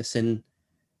Jordan Henderson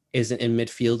isn't in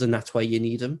midfield, and that's why you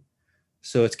need him.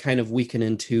 So it's kind of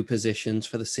weakening two positions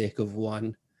for the sake of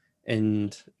one.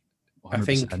 And 100%. I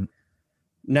think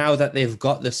now that they've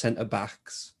got the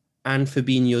centre-backs and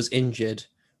Fabinho's injured,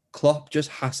 Klopp just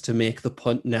has to make the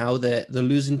punt now that they're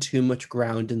losing too much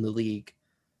ground in the league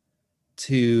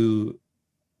to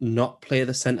not play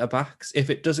the centre-backs.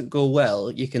 If it doesn't go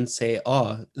well, you can say,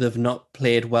 oh, they've not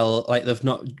played well, like they've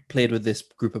not played with this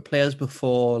group of players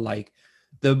before. Like,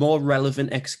 they're more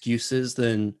relevant excuses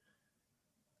than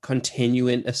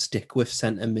continuing to stick with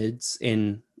centre-mids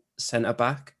in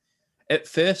centre-back. At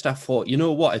first, I thought, you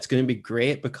know what, it's going to be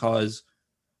great because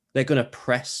they're going to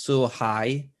press so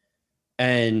high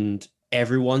and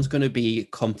everyone's going to be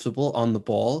comfortable on the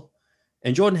ball.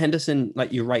 And Jordan Henderson,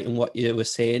 like you're right in what you were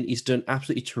saying, he's done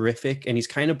absolutely terrific. And he's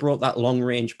kind of brought that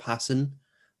long-range passing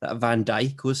that Van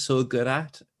Dijk was so good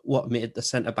at, what made the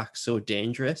centre-back so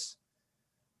dangerous.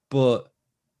 But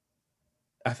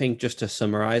I think just to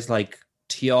summarize, like,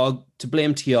 to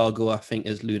blame Thiago, I think,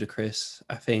 is ludicrous.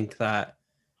 I think that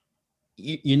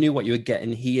you knew what you were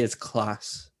getting. He is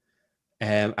class.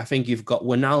 I think you've got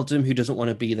Wijnaldum, who doesn't want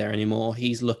to be there anymore.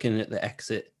 He's looking at the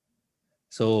exit.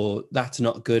 So that's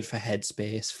not good for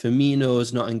headspace.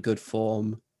 Firmino's not in good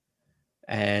form.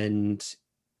 And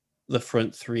the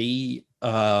front three,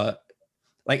 like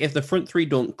if the front three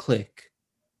don't click,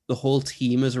 the whole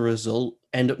team as a result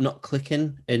end up not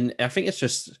clicking. And I think it's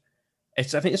just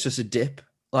a dip.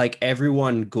 Like,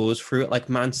 everyone goes through it. Like,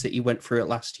 Man City went through it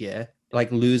last year,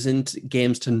 like losing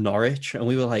games to Norwich. And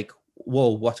we were like, whoa,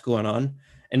 what's going on?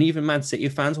 And even Man City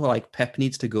fans were like, Pep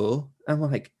needs to go. And we're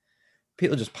like,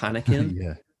 people just panicking.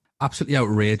 Yeah, absolutely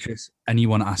outrageous.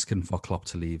 Anyone asking for Klopp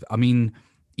to leave. I mean,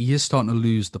 he is starting to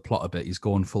lose the plot a bit. He's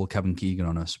going full Kevin Keegan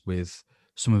on us with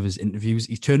some of his interviews.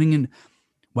 He's turning in.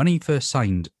 When he first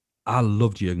signed, I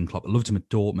loved Jurgen Klopp. I loved him at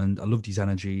Dortmund. I loved his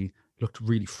energy. Looked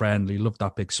really friendly. Loved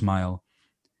that big smile.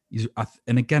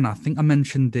 And again, I think I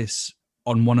mentioned this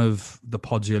on one of the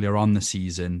pods earlier on the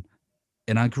season,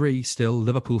 and I agree still,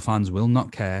 Liverpool fans will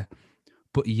not care,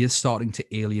 but he is starting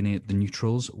to alienate the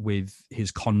neutrals with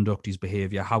his conduct, his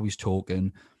behaviour, how he's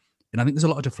talking. And I think there's a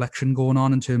lot of deflection going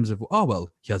on in terms of, oh, well,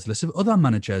 he has a list of other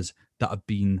managers that have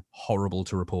been horrible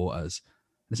to reporters.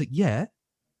 And it's like, yeah,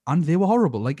 and they were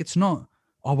horrible. Like, it's not,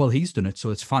 oh, well, he's done it, so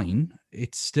it's fine.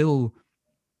 It's still,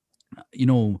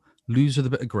 lose with a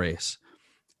bit of grace.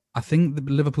 I think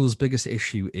Liverpool's biggest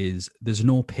issue is there's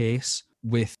no pace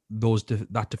with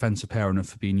that defensive pairing of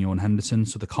Fabinho and Henderson,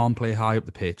 so they can't play high up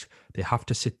the pitch. They have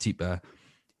to sit deeper,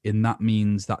 and that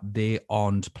means that they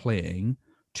aren't playing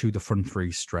to the front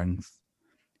three's strength.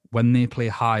 When they play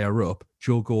higher up,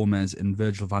 Joe Gomez and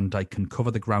Virgil van Dijk can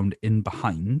cover the ground in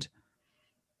behind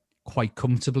quite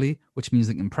comfortably, which means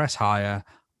they can press higher.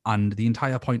 And the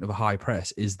entire point of a high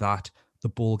press is that the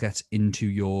ball gets into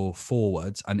your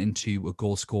forwards and into a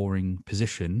goal-scoring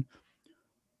position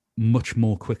much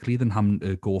more quickly than having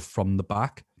to go from the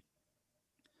back.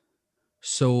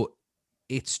 So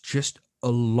it's just a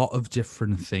lot of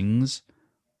different things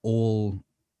all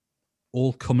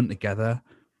coming together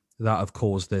that have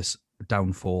caused this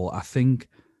downfall. I think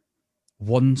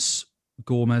once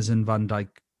Gomez and Van Dijk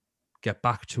get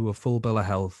back to a full bill of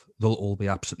health, they'll all be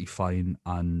absolutely fine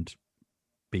and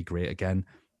be great again,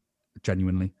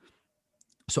 genuinely.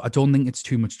 So I don't think it's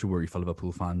too much to worry for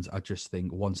Liverpool fans. I just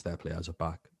think once their players are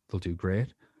back, they'll do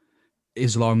great.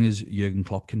 As long as Jurgen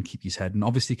Klopp can keep his head. And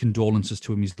obviously condolences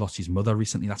to him. He's lost his mother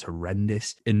recently. That's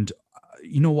horrendous. And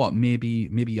you know what?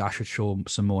 Maybe I should show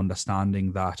some more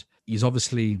understanding that he's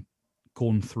obviously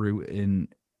gone through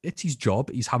it's his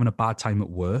job. He's having a bad time at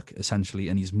work, essentially,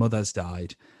 and his mother's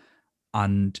died.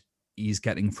 And he's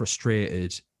getting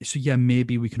frustrated. So yeah,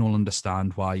 maybe we can all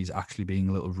understand why he's actually being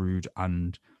a little rude,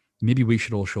 and maybe we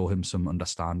should all show him some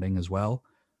understanding as well,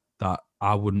 that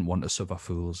I wouldn't want to suffer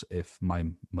fools if my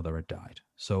mother had died.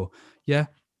 So yeah,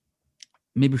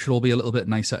 maybe we should all be a little bit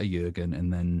nicer to Jurgen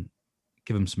and then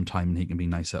give him some time and he can be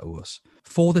nicer to us.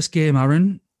 For this game,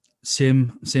 Aaron,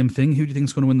 same thing. Who do you think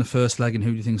is going to win the first leg and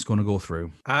who do you think is going to go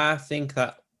through? I think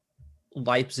that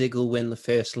Leipzig will win the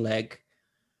first leg,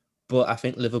 but I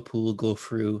think Liverpool will go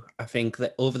through. I think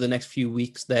that over the next few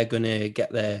weeks, they're going to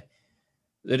get there.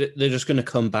 They're just going to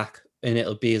come back and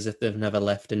it'll be as if they've never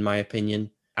left, in my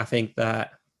opinion. I think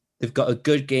that they've got a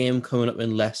good game coming up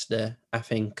in Leicester. I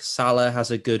think Salah has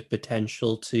a good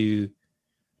potential to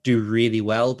do really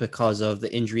well because of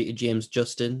the injury to James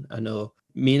Justin. I know,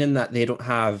 meaning that they don't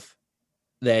have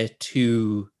their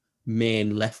two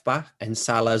main left back and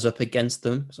Salah's up against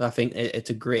them. So I think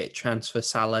it's a great chance for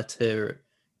Salah to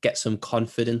get some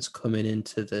confidence coming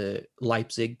into the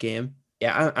Leipzig game.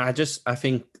 Yeah, I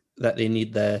think that they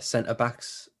need their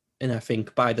centre-backs. And I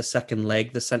think by the second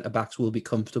leg, the centre-backs will be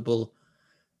comfortable.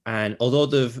 And although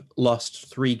they've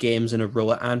lost 3 games in a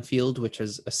row at Anfield, which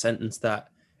is a sentence that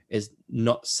is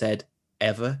not said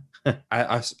ever,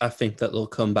 I think that they'll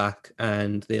come back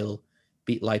and they'll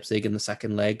beat Leipzig in the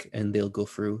second leg and they'll go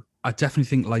through. I definitely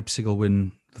think Leipzig will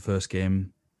win the first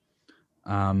game.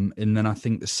 And then I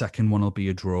think the second one will be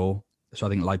a draw. So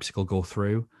I think Leipzig will go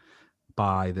through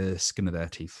by the skin of their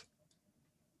teeth.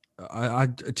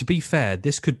 To be fair,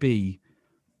 this could be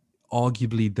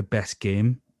arguably the best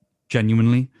game,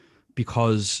 genuinely,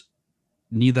 because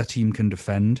neither team can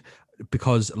defend,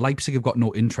 because Leipzig have got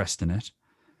no interest in it,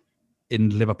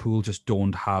 and Liverpool just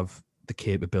don't have the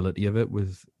capability of it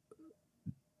with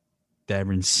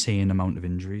their insane amount of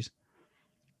injuries.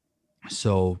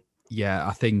 So, yeah,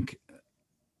 I think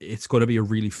it's going to be a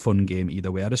really fun game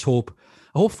either way. I hope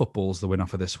football's the winner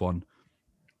for this one.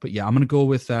 But yeah, I'm going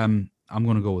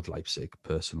to go with Leipzig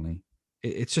personally.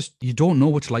 It's just, you don't know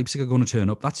which Leipzig are going to turn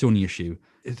up. That's the only issue.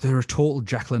 They're a total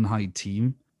Jekyll and Hyde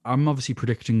team. I'm obviously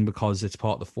predicting because it's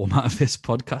part of the format of this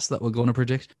podcast that we're going to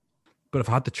predict. But if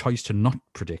I had the choice to not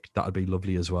predict, that would be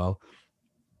lovely as well.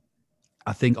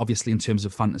 I think, obviously, in terms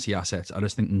of fantasy assets, I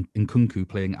just think Nkunku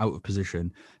playing out of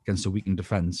position against a weakened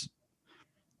defence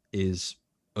is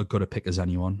as good a pick as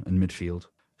anyone in midfield.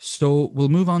 So we'll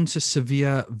move on to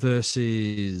Sevilla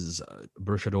versus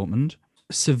Borussia Dortmund.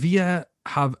 Sevilla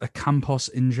have a Campos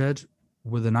injured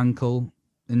with an ankle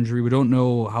injury. We don't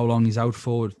know how long he's out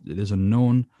for. It is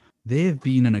unknown. They've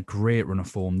been in a great run of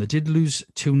form. They did lose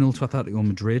 2-0 to Atletico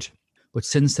Madrid, but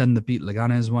since then they beat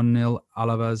Leganes 1-0,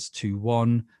 Alaves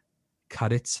 2-1,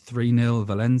 Cadiz 3-0,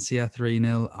 Valencia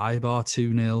 3-0, Eibar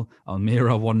 2-0,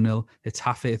 Almeria 1-0,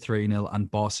 Getafe 3-0,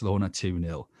 and Barcelona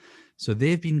 2-0. So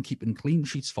they've been keeping clean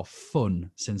sheets for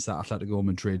fun since that Atletico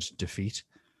Madrid defeat.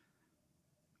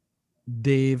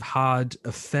 They've had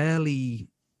a fairly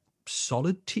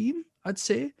solid team, I'd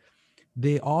say.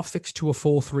 They are fixed to a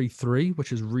 4-3-3,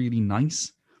 which is really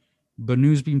nice.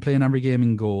 Banu's been playing every game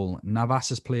in goal. Navas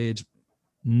has played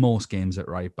most games at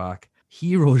right back.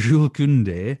 Hero Jules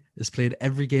Koundé has played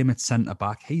every game at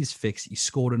centre-back. He's fixed. He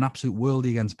scored an absolute worldie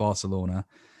against Barcelona.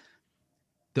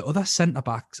 The other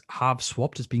centre-backs have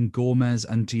swapped. It's been Gomez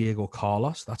and Diego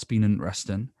Carlos. That's been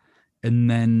interesting.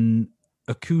 And then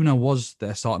Acuna was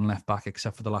their starting left-back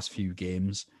except for the last few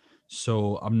games.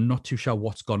 So I'm not too sure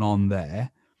what's gone on there.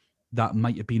 That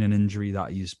might have been an injury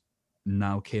that he's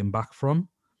now came back from.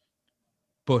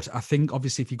 But I think,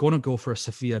 obviously, if you're going to go for a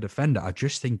Sevilla defender, I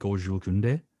just think go Jules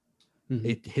Koundé.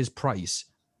 His price,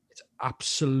 it's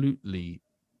absolutely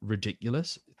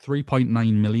ridiculous. 3.9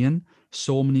 million,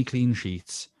 so many clean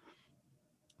sheets.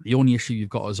 The only issue you've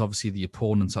got is obviously the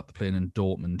opponents that they're playing in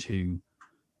Dortmund, who,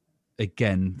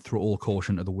 again, throw all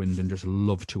caution to the wind and just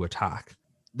love to attack.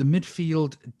 The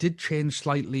midfield did change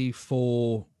slightly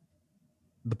for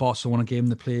the Barcelona game.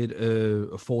 They played a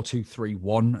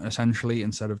 4-2-3-1 essentially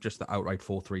instead of just the outright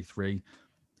 4-3-3.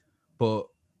 But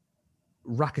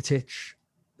Rakitic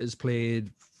has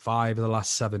played 5 of the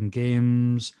last 7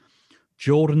 games.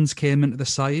 Jordan's came into the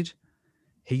side.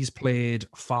 He's played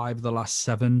 5 of the last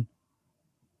 7.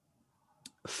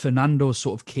 Fernando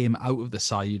sort of came out of the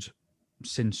side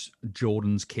since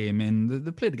Jordan's came in.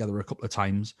 They played together a couple of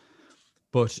times.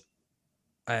 But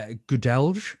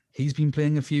Gudelj, he's been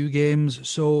playing a few games.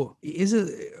 So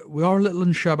we are a little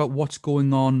unsure about what's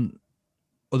going on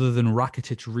other than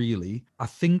Rakitic, really. I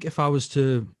think if I was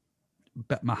to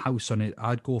bet my house on it,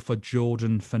 I'd go for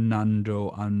Jordan,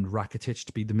 Fernando, and Rakitic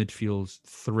to be the midfield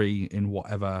 3 in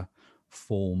whatever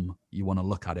form you want to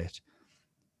look at it.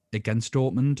 Against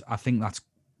Dortmund, I think that's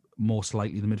most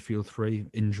likely the midfield 3,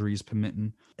 injuries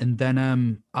permitting. And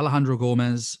then Alejandro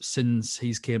Gomez, since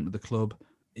he's came to the club,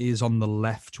 is on the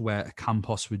left where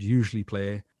Campos would usually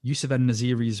play. Youssef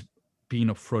En-Nesyri's been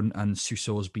up front and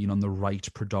Suso's been on the right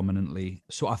predominantly.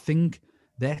 So I think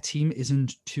their team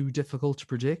isn't too difficult to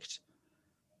predict.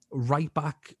 Right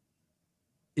back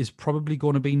is probably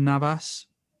going to be Navas.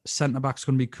 Centre back's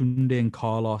going to be Koundé and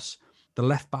Carlos. The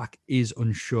left back is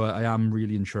unsure. I am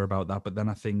really unsure about that. But then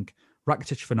I think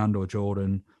Rakitic, Fernando,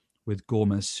 Jordan with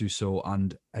Gomez, Suso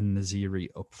and En-Nesyri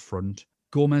up front.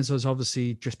 Gomez has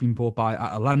obviously just been bought by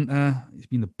Atalanta. He's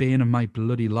been the bane of my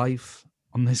bloody life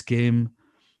on this game.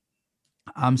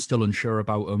 I'm still unsure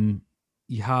about him.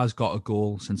 He has got a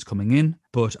goal since coming in,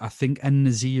 but I think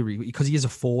En-Nesyri, because he is a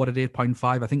forward at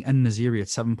 8.5, I think En-Nesyri at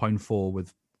 7.4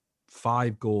 with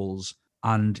 5 goals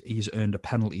and he's earned a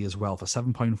penalty as well for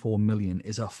 7.4 million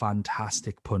is a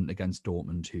fantastic punt against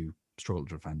Dortmund, who struggle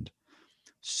to defend.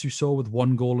 Suso with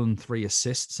 1 goal and 3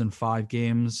 assists in 5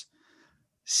 games.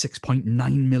 6.9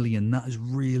 million. That is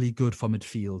really good for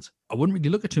midfield. I wouldn't really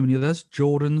look at too many others.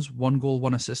 Jordan's 1 goal,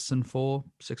 1 assist and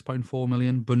 6.4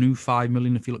 million. Banu 5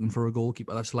 million if you're looking for a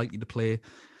goalkeeper that's likely to play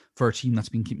for a team that's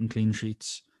been keeping clean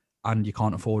sheets and you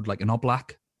can't afford like an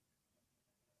Oblak.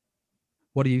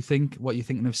 What do you think? What are you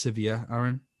thinking of Sevilla,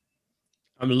 Aaron?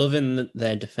 I'm loving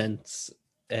their defense.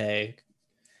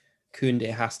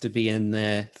 Koundé has to be in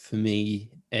there for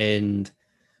me, and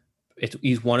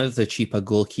he's one of the cheaper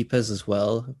goalkeepers as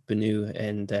well, Banu,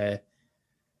 and they're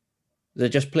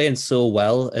just playing so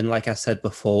well. And like I said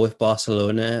before with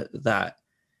Barcelona, that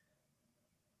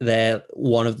they're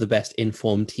one of the best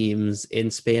informed teams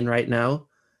in Spain right now,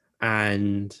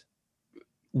 and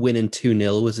winning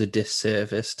 2-0 was a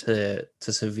disservice to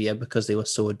Sevilla because they were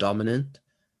so dominant.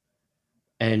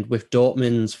 And with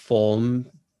Dortmund's form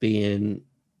being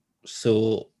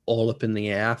so all up in the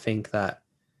air, I think that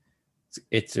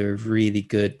it's a really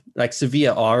good, like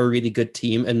Sevilla are a really good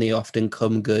team and they often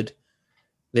come good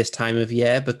this time of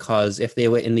year, because if they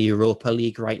were in the Europa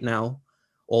League right now,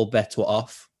 all bets were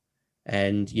off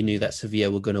and you knew that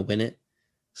Sevilla were going to win it.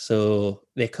 So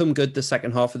they come good the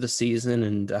second half of the season,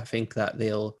 and I think that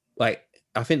they'll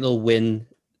win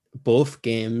both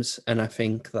games, and I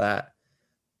think that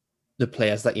the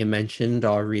players that you mentioned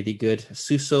are really good.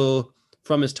 Suso,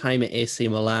 from his time at AC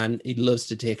Milan, he loves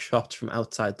to take shots from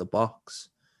outside the box.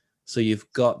 So you've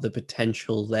got the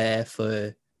potential there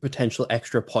for potential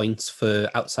extra points for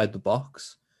outside the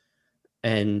box.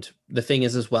 And the thing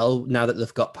is as well, now that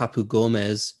they've got Papu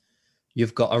Gomez,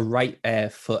 you've got a right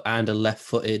foot and a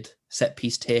left-footed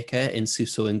set-piece taker in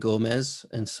Suso and Gomez.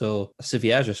 And so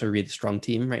Sevilla is just a really strong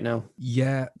team right now.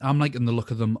 Yeah, I'm liking the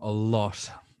look of them a lot.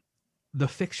 The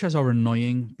fixtures are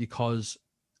annoying because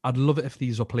I'd love it if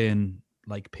these were playing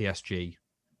like PSG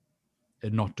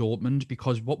and not Dortmund,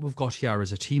 because what we've got here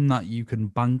is a team that you can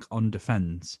bank on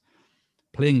defense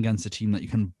playing against a team that you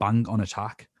can bank on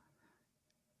attack.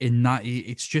 In that,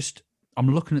 it's just,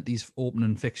 I'm looking at these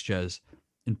opening fixtures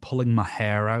and pulling my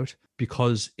hair out,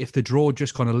 because if the draw had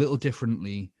just gone a little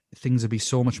differently, things would be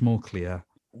so much more clear.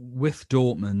 With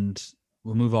Dortmund,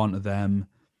 we'll move on to them.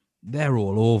 they're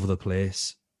all over the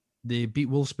place. They beat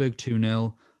Wolfsburg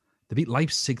 2-0. They beat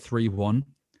Leipzig 3-1.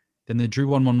 Then they drew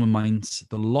 1-1 with Mainz.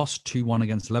 They lost 2-1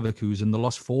 against Leverkusen. They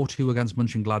lost 4-2 against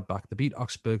Mönchengladbach. They beat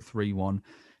Augsburg 3-1.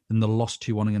 Then they lost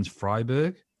 2-1 against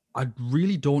Freiburg. I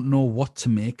really don't know what to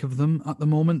make of them at the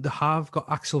moment. They have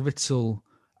got Axel Witsel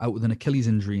out with an Achilles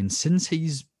injury. And since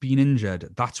he's been injured,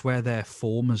 that's where their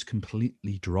form has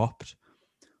completely dropped.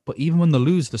 But even when they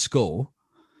lose the score,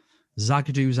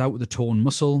 Zagadu's out with a torn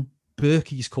muscle.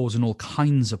 Berkey's causing all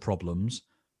kinds of problems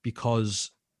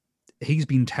because he's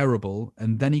been terrible,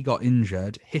 and then he got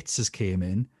injured. Hitzes came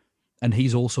in, and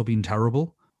he's also been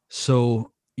terrible.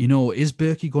 So, is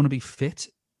Berkey going to be fit?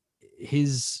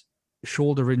 His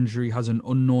shoulder injury has an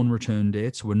unknown return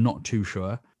date, so we're not too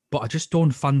sure. But I just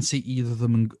don't fancy either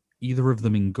of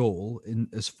them in goal in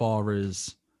as far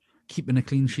as keeping a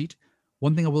clean sheet.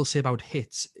 One thing I will say about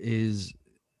Hitz is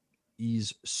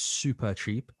he's super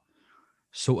cheap.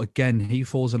 So again, he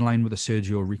falls in line with the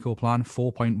Sergio Rico plan,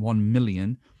 4.1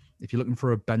 million. If you're looking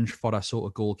for a bench fodder sort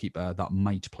of goalkeeper that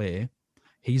might play,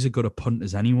 he's as good a punt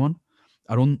as anyone.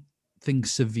 I don't think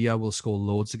Sevilla will score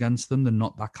loads against them. They're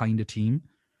not that kind of team.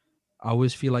 I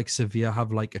always feel like Sevilla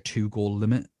have like a 2-goal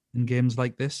limit in games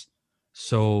like this.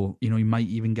 So, you might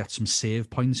even get some save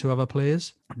points whoever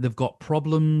plays. They've got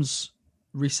problems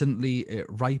recently at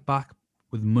right back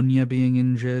with Munya being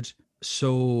injured.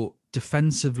 So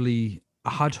defensively, I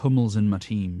had Hummels in my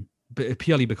team, but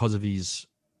purely because of his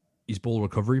ball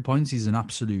recovery points. He's an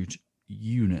absolute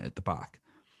unit at the back.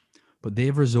 But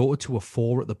they've resorted to a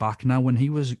 4 at the back now. When he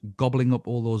was gobbling up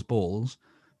all those balls,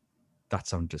 that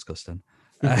sounds disgusting.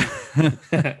 When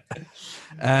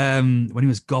he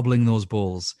was gobbling those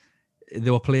balls, they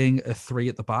were playing a 3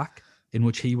 at the back, in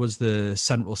which he was the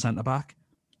central centre back.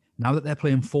 Now that they're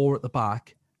playing 4 at the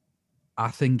back, I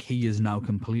think he is now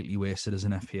completely wasted as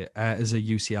an as a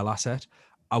UCL asset.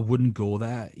 I wouldn't go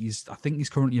there. I think he's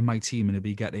currently in my team and he'll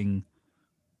be getting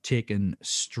taken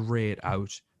straight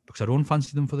out because I don't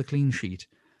fancy them for the clean sheet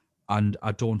and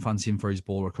I don't fancy him for his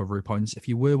ball recovery points. If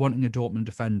you were wanting a Dortmund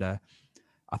defender,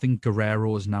 I think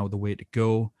Guerrero is now the way to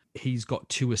go. He's got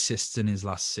 2 assists in his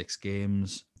last 6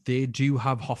 games. They do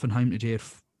have Hoffenheim today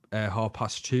at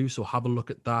 2:30, so have a look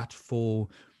at that for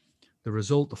the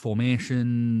result, the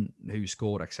formation, who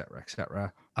scored, etc.,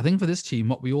 etc. I think for this team,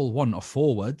 what we all want are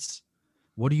forwards.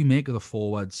 What do you make of the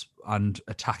forwards and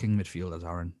attacking midfielders,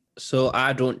 Aaron? So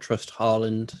I don't trust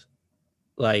Haaland.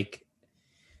 Like,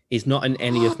 he's not in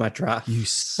any of my drafts. You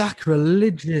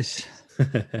sacrilegious.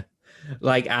 This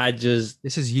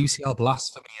is UCL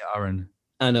blasphemy, Aaron.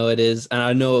 I know it is. And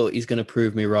I know he's going to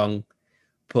prove me wrong.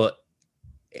 But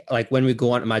like when we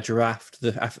go on to my draft,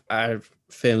 I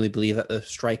firmly believe that the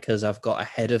strikers I've got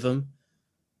ahead of him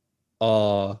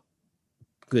are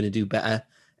going to do better.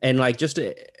 And like just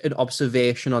an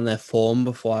observation on their form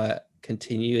before I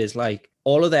continue is like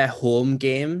all of their home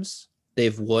games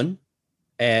they've won,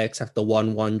 except the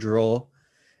 1-1 draw,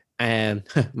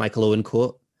 Michael Owen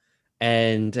quote.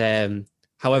 And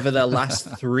however, their last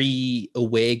 3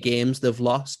 away games they've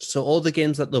lost. So all the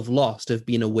games that they've lost have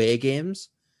been away games.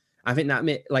 I think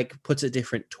that puts a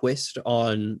different twist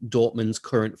on Dortmund's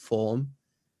current form,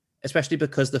 especially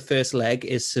because the first leg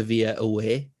is Sevilla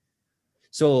away.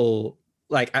 So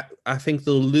I think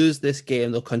they'll lose this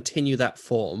game. They'll continue that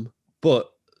form.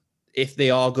 But if they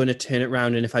are going to turn it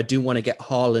around, and if I do want to get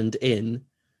Haaland in,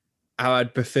 I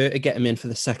would prefer to get him in for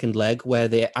the second leg where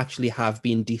they actually have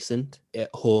been decent at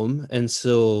home. And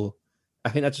so I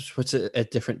think that just puts a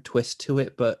different twist to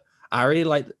it. But I really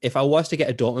like, if I was to get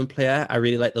a Dortmund player, I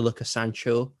really like the look of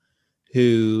Sancho,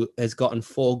 who has gotten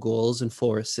 4 goals and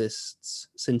 4 assists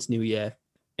since New Year.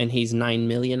 And he's 9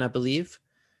 million, I believe.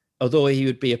 Although he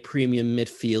would be a premium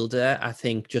midfielder, I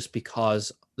think just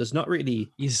because there's not really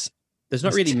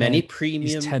many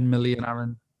premium. He's 10 million,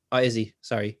 Aaron. Oh, is he?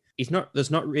 Sorry.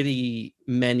 There's not really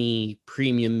many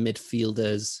premium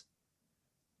midfielders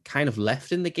kind of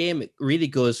left in the game. It really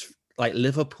goes like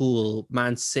Liverpool,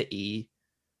 Man City,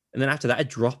 and then after that it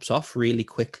drops off really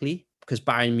quickly because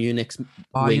Bayern Munich,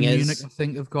 I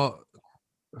think, have got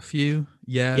a few.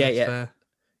 Yeah. Fair.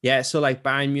 Yeah, so like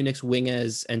Bayern Munich's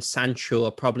wingers and Sancho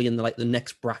are probably in the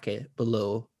next bracket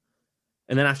below,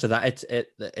 and then after that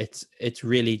it's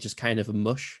really just kind of a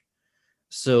mush.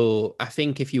 So I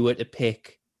think if you were to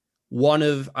pick one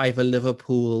of either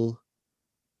Liverpool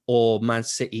or Man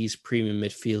City's premium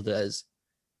midfielders,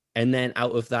 and then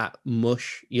out of that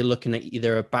mush, you're looking at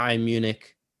either a Bayern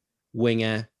Munich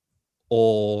winger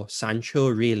or Sancho,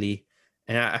 really.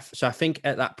 And so I think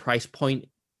at that price point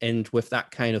and with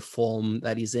that kind of form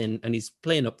that he's in, and he's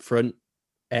playing up front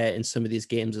in some of these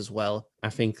games as well, I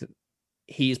think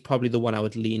he's probably the one I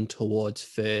would lean towards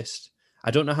first.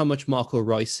 I don't know how much Marco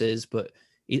Reus is, but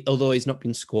although he's not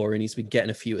been scoring, he's been getting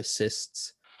a few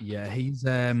assists. Yeah, he's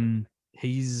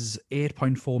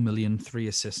 8.4 million, 3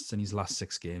 assists in his last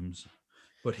 6 games.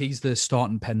 But he's the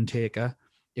starting pen taker.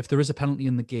 If there is a penalty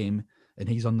in the game and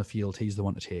he's on the field, he's the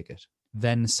one to take it.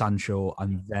 Then Sancho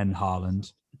and then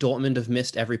Haaland. Dortmund have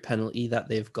missed every penalty that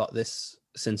they've got this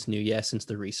since New Year, since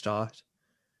the restart.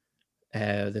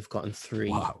 They've gotten 3.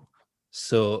 Wow.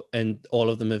 So, and all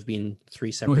of them have been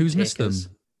 3 separate who's takers. missed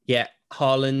them? Yeah,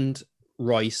 Haaland,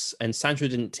 Reus, and Sancho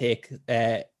didn't take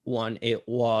one. It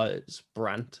was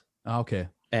Brandt. Okay.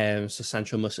 So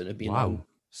Sancho mustn't have been Wow. on.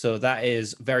 So that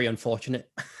is very unfortunate.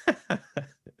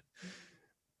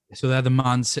 So they're the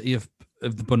Man City of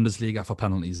the Bundesliga for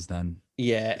penalties then.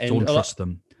 Yeah. And don't trust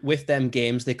them. With them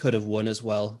games, they could have won as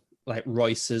well. Like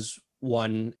Reus's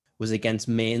one was against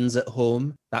Mainz at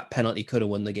home. That penalty could have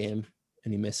won the game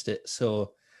and he missed it.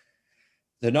 So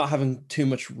they're not having too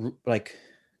much like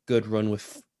good run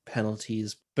with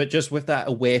penalties, but just with that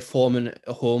away form and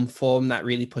home form, that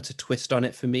really puts a twist on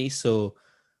it for me. So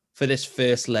for this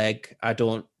first leg, I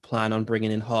don't plan on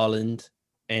bringing in Haaland.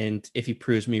 And if he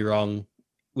proves me wrong,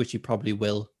 which he probably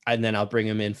will, and then I'll bring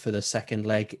him in for the second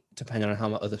leg, depending on how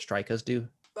my other strikers do.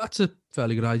 That's a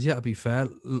fairly good idea, to be fair.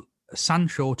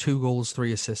 Sancho, 2 goals,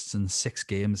 3 assists in 6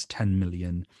 games, 10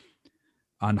 million.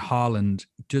 And Haaland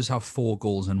does have 4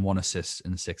 goals and 1 assist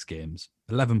in 6 games,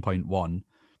 11.1.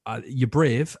 You're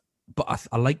brave, but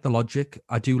I like the logic.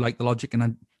 I do like the logic. And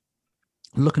I'm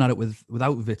looking at it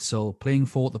without Witsel, playing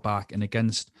 4 at the back and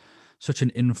against such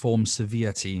an informed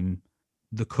Sevilla team,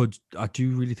 I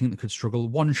do really think they could struggle.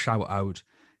 One shout out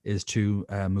is to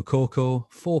Moukoko,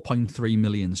 4.3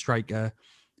 million striker,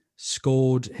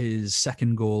 scored his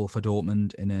second goal for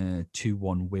Dortmund in a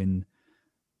 2-1 win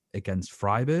against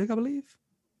Freiburg, I believe.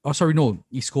 Oh, sorry, no.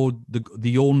 He scored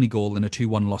the only goal in a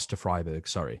 2-1 loss to Freiburg,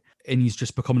 sorry. And he's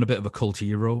just becoming a bit of a cult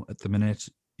hero at the minute.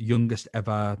 Youngest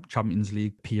ever Champions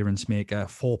League appearance maker,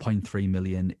 4.3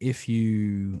 million. If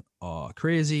you are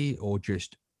crazy or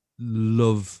just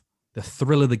love the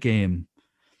thrill of the game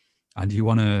and you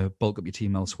want to bulk up your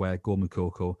team elsewhere, go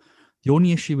Moukoko. The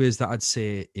only issue is that I'd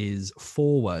say is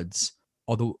forwards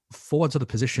are the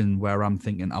position where I'm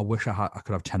thinking, I wish I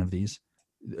could have 10 of these.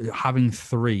 Having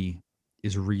 3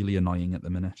 is really annoying at the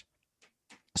minute.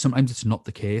 Sometimes it's not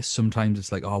the case. Sometimes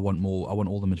it's like, oh, I want more. I want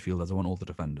all the midfielders. I want all the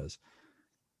defenders.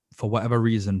 For whatever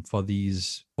reason, for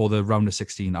the round of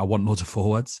 16, I want loads of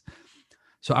forwards.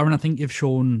 So, Aaron, I think you've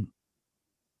shown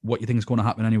what you think is going to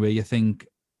happen anyway. You think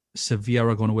Sevilla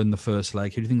are going to win the first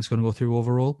leg. Who do you think is going to go through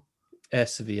overall?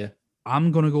 Sevilla.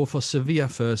 I'm going to go for Sevilla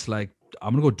first leg.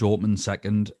 I'm going to go Dortmund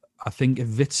second. I think if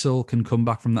Witsel can come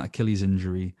back from that Achilles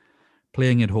injury,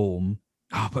 playing at home,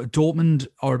 but Dortmund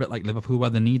are a bit like Liverpool where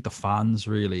they need the fans,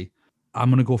 really. I'm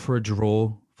going to go for a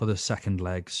draw for the second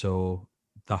leg. So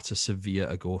that's a Sevilla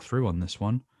to go through on this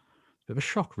one. Bit of a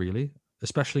shock, really,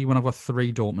 especially when I've got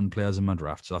 3 Dortmund players in my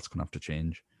draft. So that's going to have to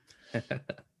change.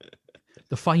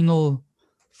 The final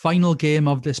game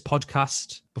of this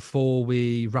podcast before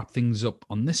we wrap things up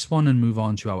on this one and move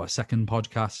on to our second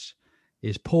podcast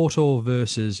is Porto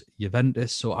versus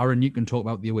Juventus. So, Aaron, you can talk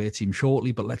about the away team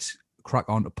shortly, but let's crack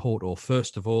on to Porto.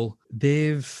 First of all,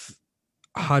 they've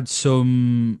had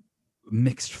some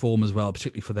mixed form as well,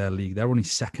 particularly for their league. They're only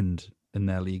second in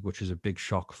their league, which is a big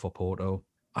shock for Porto.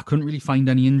 I couldn't really find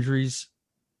any injuries.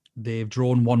 They've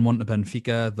drawn 1-1 to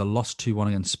Benfica. They lost 2-1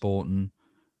 against Sporting.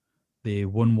 They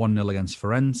won 1-0 against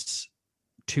Ferenc,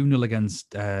 2-0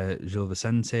 against Gil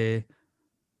Vicente,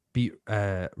 beat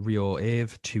Rio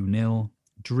Ave 2-0,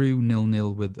 drew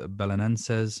 0-0 with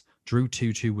Belenenses, drew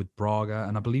 2-2 with Braga,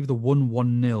 and I believe they won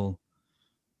 1-0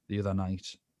 the other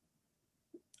night.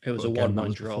 It was a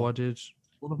 1-1 draw. Before I did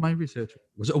all of my research.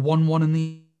 Was it a 1-1 in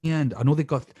the end? I know they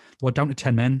were down to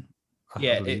 10 men.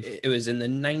 Yeah, it was in the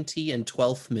 90 and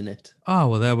 12th minute. Oh,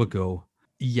 well, there we go.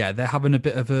 Yeah, they're having a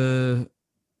bit of a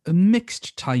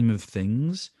mixed time of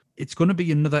things. It's going to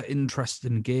be another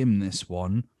interesting game, this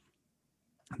one.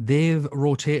 They've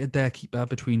rotated their keeper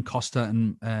between Costa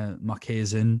and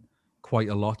Marquezin quite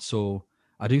a lot, so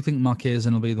I do think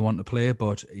Marquezin will be the one to play,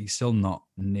 but he's still not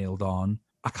nailed on.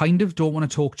 I kind of don't want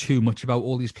to talk too much about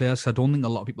all these players because I don't think a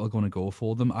lot of people are going to go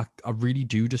for them. I really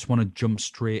do just want to jump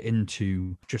straight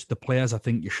into just the players I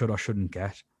think you should or shouldn't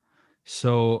get.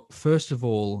 So, first of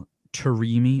all,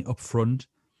 Taremi up front.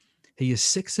 He is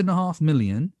 6.5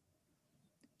 million,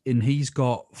 and he's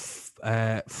got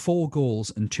 4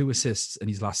 goals and 2 assists in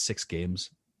his last 6 games.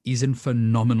 He's in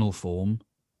phenomenal form,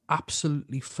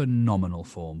 absolutely phenomenal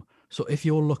form. So if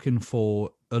you're looking for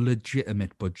a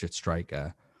legitimate budget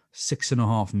striker,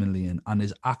 6.5 million, and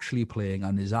is actually playing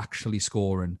and is actually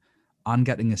scoring and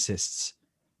getting assists,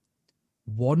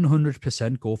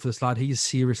 100% go for this lad. He is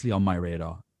seriously on my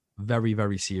radar. Very,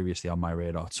 very seriously on my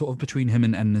radar. Sort of between him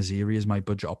and En-Nesyri is my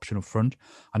budget option up front.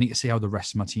 I need to see how the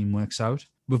rest of my team works out.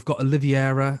 We've got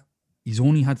Oliveira. He's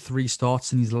only had 3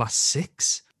 starts in his last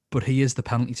 6, but he is the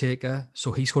penalty taker.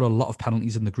 So he scored a lot of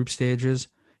penalties in the group stages.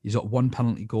 He's got 1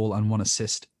 penalty goal and 1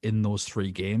 assist in those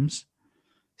 3 games.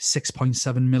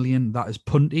 6.7 million. That is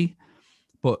punty.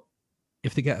 But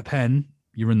if they get a pen,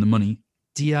 you're in the money.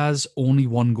 Diaz, only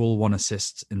 1 goal, 1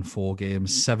 assist in 4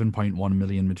 games. 7.1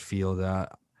 million midfielder.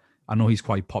 I know he's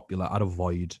quite popular. I'd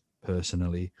avoid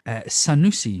personally.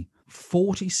 Sanusi,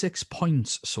 46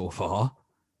 points so far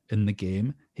in the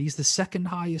game. He's the second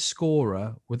highest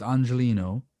scorer with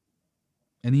Angelino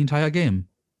in the entire game.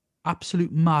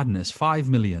 Absolute madness. 5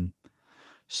 million.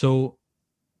 So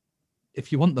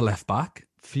if you want the left back,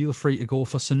 feel free to go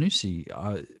for Sanusi.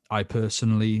 I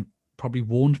personally probably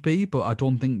won't be, but I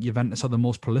don't think Juventus are the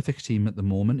most prolific team at the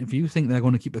moment. If you think they're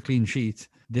going to keep a clean sheet,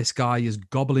 this guy is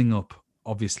gobbling up,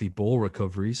 obviously, ball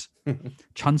recoveries.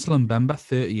 Chancellor Mbemba,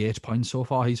 38 points so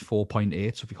far. He's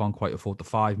 4.8, so if you can't quite afford the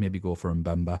 5, maybe go for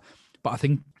Mbemba. But I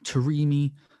think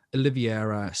Taremi,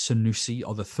 Oliveira, Sanusi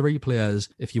are the 3 players.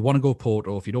 If you want to go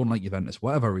Porto, if you don't like Juventus,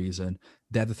 whatever reason,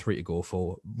 they're the 3 to go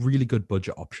for. Really good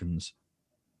budget options.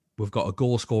 We've got a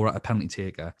goal scorer, a penalty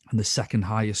taker, and the second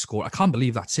highest score. I can't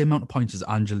believe that. Same amount of points as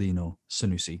Angelino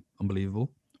Sanusi.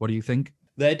 Unbelievable. What do you think?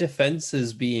 Their defense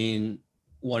has been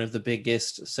one of the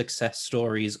biggest success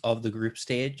stories of the group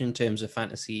stage in terms of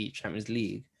Fantasy Champions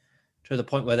League, to the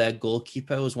point where their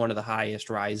goalkeeper was one of the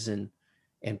highest rising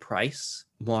in price.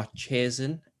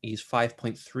 Marchesin, he's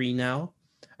 5.3 now.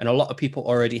 And a lot of people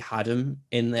already had him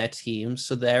in their team.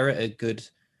 So they're at a good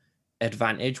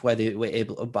advantage where they were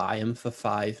able to buy him for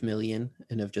 5 million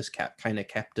and have just kept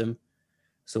him.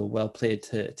 So well played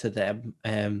to them.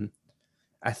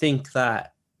 I think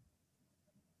that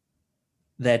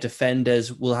their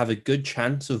defenders will have a good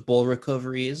chance of ball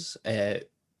recoveries.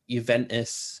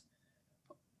 Juventus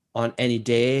on any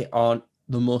day aren't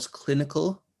the most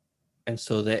clinical, and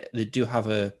so they do have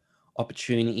a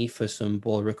opportunity for some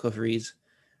ball recoveries.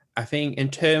 I think in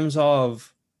terms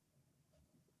of,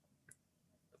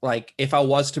 like, if I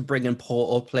was to bring in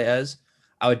Porto players,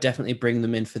 I would definitely bring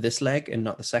them in for this leg and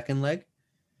not the second leg,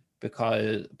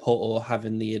 because Porto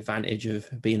having the advantage of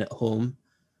being at home.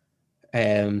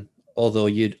 Although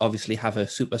you'd obviously have a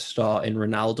superstar in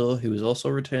Ronaldo, who is also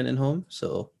returning home,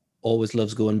 so always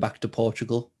loves going back to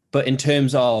Portugal. But in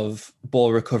terms of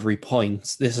ball recovery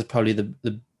points, this is probably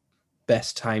the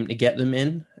best time to get them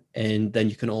in, and then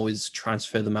you can always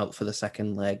transfer them out for the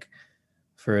second leg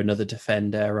for another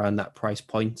defender around that price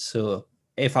point. So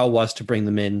if I was to bring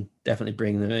them in, definitely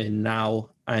bring them in now.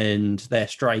 And their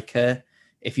striker,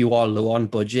 if you are low on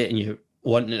budget and you're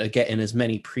wanting to get in as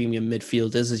many premium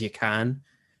midfielders as you can,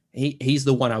 he's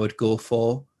the one I would go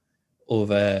for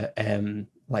over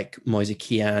like Moise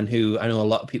Kean, who I know a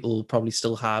lot of people probably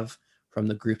still have from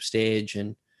the group stage,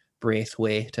 and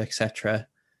Braithwaite, etc.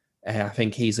 I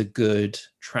think he's a good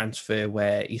transfer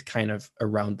where he's kind of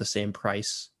around the same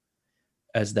price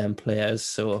as them players.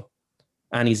 So,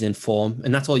 and he's in form,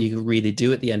 and that's all you can really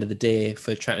do at the end of the day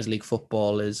for Champions League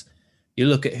football, is you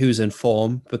look at who's in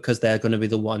form, because they're going to be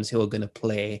the ones who are going to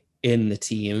play in the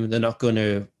team. They're not going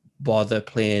to bother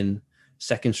playing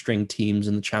second string teams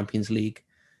in the Champions League.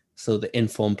 So the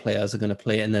informed players are going to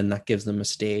play, and then that gives them a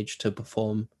stage to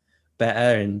perform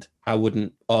better. And I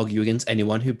wouldn't argue against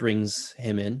anyone who brings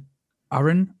him in.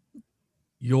 Aaron,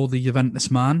 you're the Juventus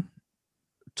man.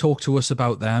 Talk to us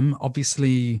about them.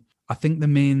 Obviously, I think the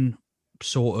main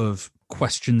sort of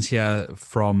questions here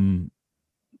from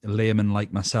a layman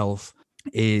like myself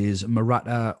is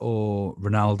Morata or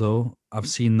Ronaldo. I've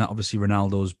seen that obviously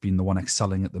Ronaldo's been the one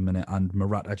excelling at the minute, and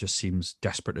Morata just seems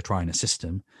desperate to try and assist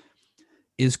him.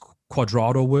 Is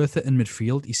Cuadrado worth it in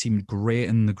midfield? He seemed great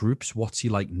in the groups. What's he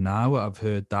like now? I've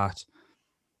heard that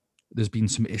there's been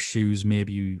some issues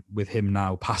maybe with him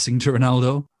now passing to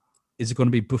Ronaldo. Is it going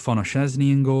to be Buffon or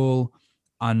Szczesny in goal?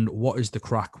 And what is the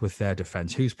crack with their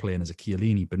defence? Who's playing? Is it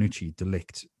Chiellini, Bonucci, De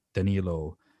Ligt,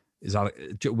 Danilo? Is that,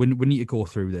 we need to go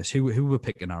through this. Who we're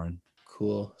picking, Aaron?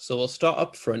 Cool. So we'll start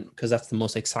up front, because that's the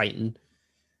most exciting.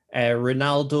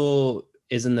 Ronaldo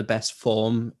is in the best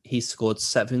form. He scored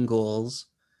 7 goals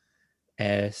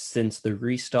since the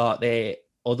restart.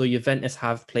 Although Juventus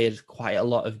have played quite a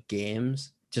lot of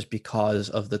games just because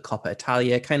of the Coppa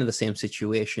Italia, kind of the same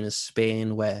situation as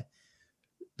Spain, where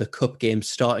the cup games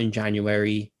start in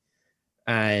January,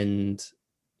 and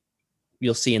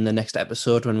you'll see in the next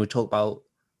episode when we talk about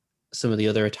some of the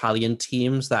other Italian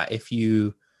teams that if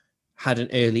you had an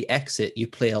early exit, you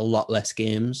play a lot less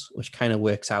games, which kind of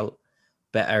works out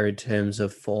better in terms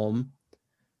of form.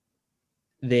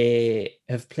 They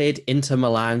have played Inter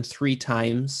Milan 3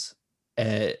 times,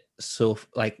 so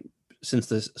like since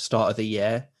the start of the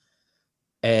year,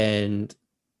 and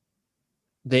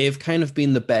they've kind of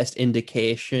been the best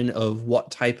indication of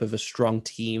what type of a strong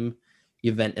team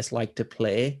Juventus like to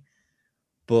play.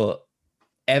 But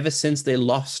ever since they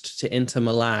lost to Inter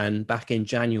Milan back in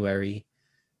January,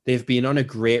 they've been on a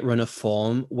great run of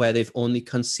form where they've only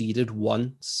conceded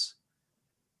once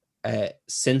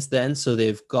since then. So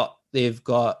they've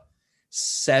got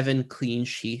 7 clean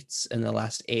sheets in the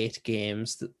last 8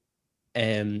 games.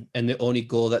 And the only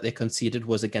goal that they conceded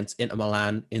was against Inter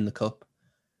Milan in the cup.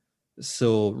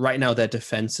 So right now their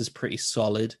defense is pretty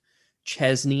solid.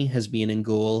 Chesney has been in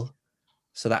goal,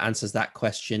 so that answers that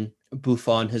question.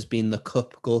 Buffon has been the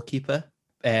cup goalkeeper.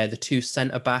 The 2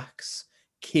 centre backs,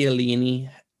 Chiellini,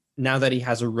 now that he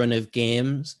has a run of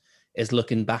games, is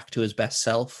looking back to his best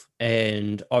self.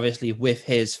 And obviously with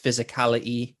his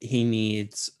physicality, he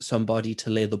needs somebody to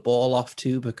lay the ball off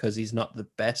to because he's not the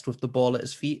best with the ball at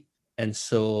his feet. And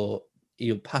so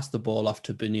he'll pass the ball off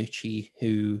to Bonucci,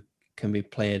 who can be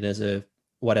played as a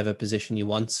whatever position he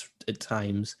wants at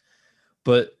times.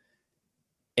 But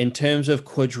in terms of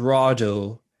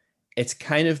Cuadrado, it's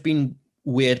kind of been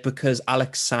weird because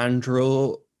Alex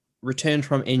Sandro returned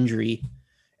from injury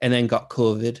and then got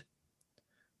COVID.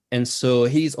 And so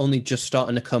he's only just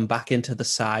starting to come back into the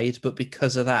side. But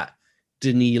because of that,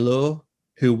 Danilo,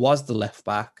 who was the left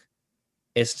back,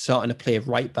 is starting to play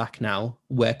right back now,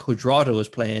 where Cuadrado was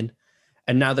playing.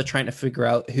 And now they're trying to figure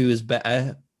out who is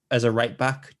better as a right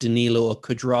back, Danilo or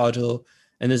Cuadrado.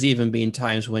 And there's even been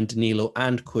times when Danilo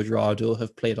and Cuadrado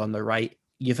have played on the right.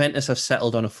 Juventus have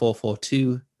settled on a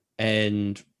 4-4-2,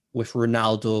 and with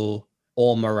Ronaldo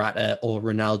or Morata or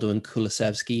Ronaldo and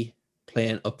Kulusevski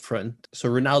playing up front. So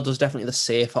Ronaldo's definitely the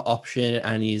safer option,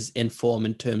 and he's in form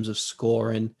in terms of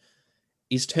scoring.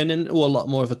 He's turned into a lot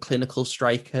more of a clinical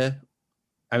striker.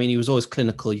 I mean, he was always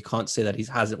clinical. You can't say that he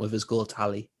hasn't with his goal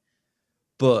tally.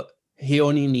 But he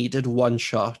only needed 1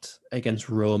 shot against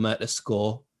Roma to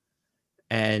score.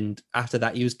 And after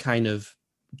that, he was kind of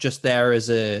just there as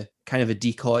a kind of a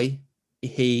decoy.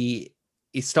 He's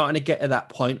starting to get to that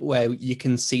point where you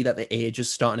can see that the age is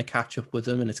starting to catch up with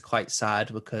him, and it's quite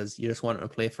sad because you just want him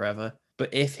to play forever.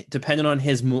 But if, depending on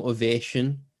his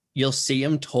motivation, you'll see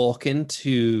him talking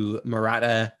to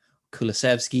Morata,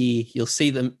 Kulusevski. You'll see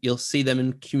them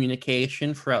in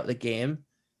communication throughout the game.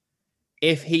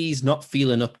 If he's not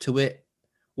feeling up to it,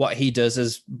 what he does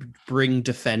is bring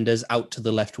defenders out to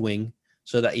the left wing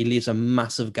so that he leaves a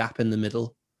massive gap in the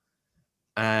middle.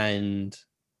 And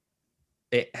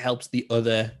it helps the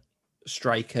other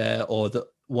striker or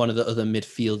one of the other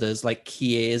midfielders, like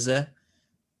Chiesa,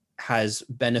 has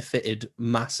benefited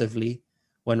massively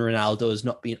when Ronaldo has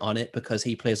not been on it because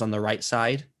he plays on the right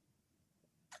side.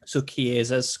 So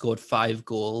Chiesa has scored 5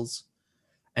 goals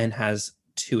and has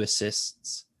 2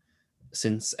 assists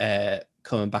since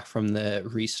coming back from the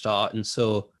restart. And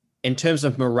so in terms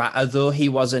of Morata, though, he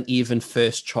wasn't even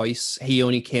first choice. He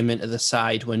only came into the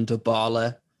side when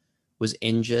Dybala was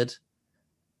injured.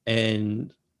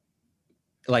 And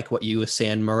like what you were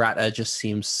saying, Morata just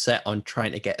seems set on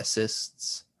trying to get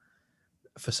assists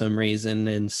for some reason.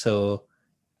 And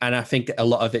I think a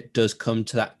lot of it does come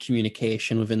to that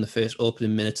communication within the first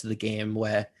opening minutes of the game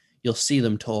where you'll see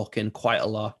them talking quite a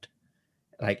lot,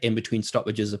 like in between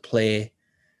stoppages of play.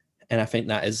 And I think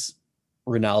that is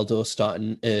Ronaldo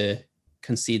starting to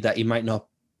concede that he might not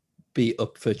be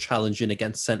up for challenging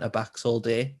against centre-backs all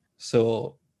day.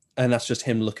 So, and that's just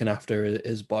him looking after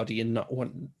his body and not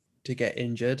wanting to get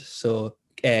injured. So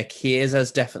Chiesa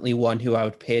is definitely one who I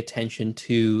would pay attention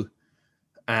to,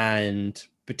 and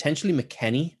potentially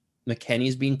McKennie.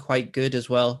 McKennie's been quite good as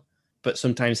well, but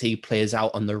sometimes he plays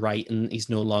out on the right and he's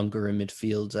no longer a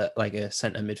midfielder, like a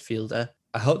centre midfielder.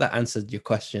 I hope that answered your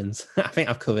questions. I think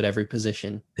I've covered every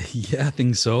position. Yeah, I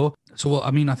think so. So, well,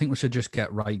 I mean, I think we should just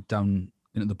get right down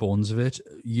into the bones of it.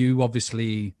 You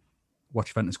obviously watch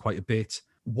Juventus quite a bit.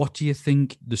 What do you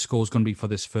think the score's going to be for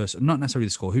this first? Not necessarily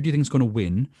the score. Who do you think is going to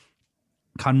win?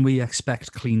 Can we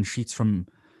expect clean sheets from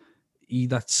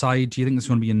either side? Do you think it's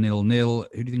going to be a 0-0?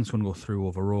 Who do you think is going to go through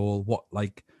overall?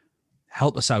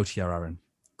 Help us out here, Aaron.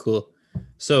 Cool.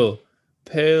 So,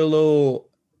 Pirlo,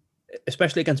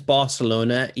 especially against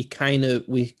Barcelona, we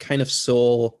kind of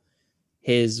saw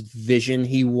his vision.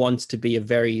 He wants to be a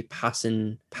very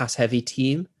pass-heavy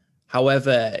team.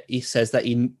 However, he says that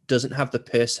he doesn't have the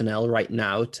personnel right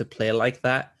now to play like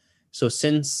that. So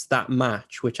since that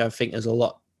match, which I think is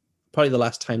probably the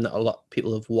last time that a lot of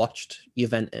people have watched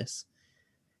Juventus,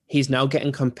 he's now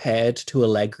getting compared to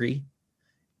Allegri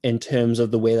in terms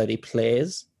of the way that he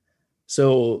plays.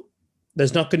 So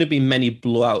there's not going to be many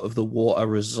blowout of the water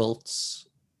results,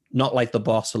 not like the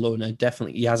Barcelona.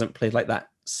 Definitely, he hasn't played like that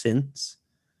since,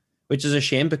 which is a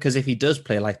shame because if he does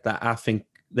play like that, I think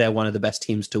they're one of the best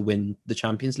teams to win the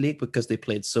Champions League because they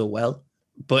played so well.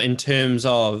 But in terms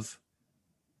of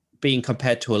being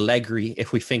compared to Allegri,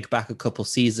 if we think back a couple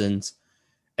seasons,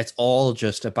 it's all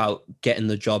just about getting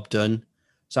the job done.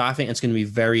 So I think it's going to be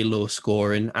very low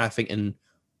scoring. I think in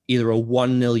either a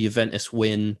 1-0 Juventus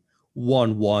win,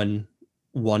 1-1,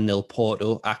 1-0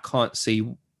 Porto. I can't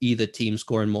see either team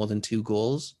scoring more than 2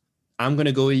 goals. I'm going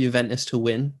to go with Juventus to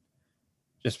win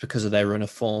just because of their run of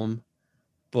form.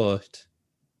 But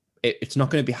it's not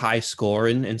going to be high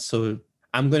scoring. And so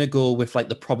I'm going to go with like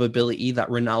the probability that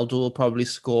Ronaldo will probably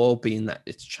score, being that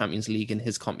it's Champions League in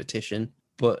his competition.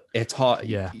 But it's hard.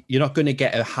 Yeah. You're not going to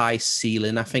get a high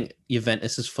ceiling. I think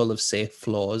Juventus is full of safe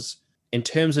flaws. In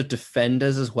terms of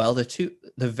defenders as well, they're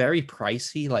very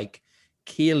pricey. Like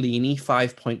Chiellini,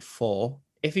 5.4.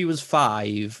 If he was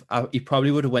 5, he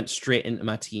probably would have went straight into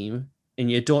my team.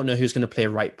 And you don't know who's going to play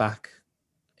right back,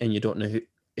 and you don't know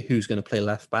who's going to play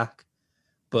left back.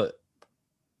 But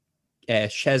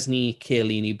Szczesny,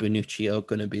 Chiellini, Bonucci are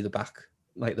going to be the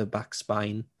back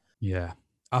spine. Yeah.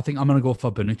 I think I'm going to go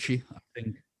for Bonucci. I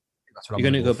think that's what You're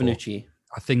I'm going to go Bonucci?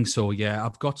 I think so, yeah.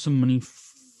 I've got some money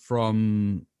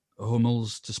from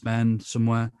Hummels to spend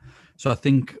somewhere. So I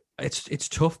think it's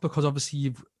tough because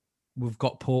obviously we've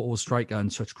got Porto's striker in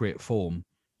such great form,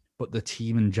 but the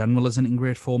team in general isn't in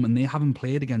great form, and they haven't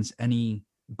played against any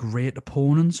great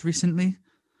opponents recently.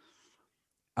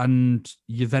 And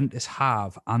Juventus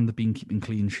have, and they've been keeping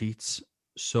clean sheets.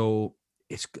 So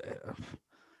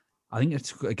I think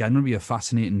it's again going to be a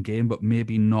fascinating game, but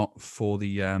maybe not for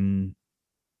the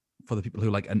people who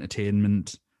like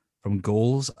entertainment from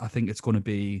goals. I think it's going to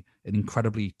be an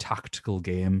incredibly tactical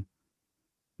game.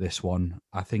 This one,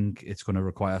 I think it's going to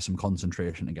require some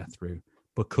concentration to get through,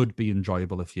 but could be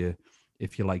enjoyable if you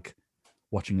like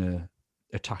watching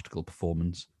a tactical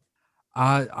performance.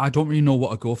 I don't really know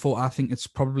what to go for. I think it's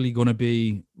probably going to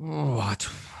be.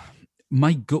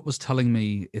 My gut was telling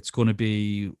me it's going to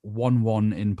be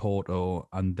 1-1 in Porto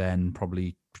and then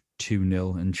probably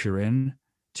 2-0 in Turin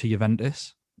to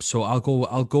Juventus. So I'll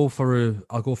go for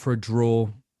a draw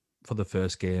for the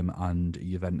first game and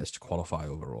Juventus to qualify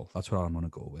overall. That's what I'm going to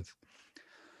go with.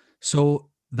 So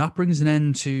that brings an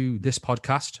end to this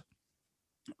podcast.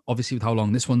 Obviously, with how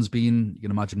long this one's been, you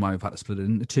can imagine why we've had to split it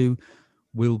into 2.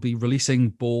 We'll be releasing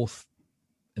both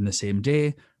in the same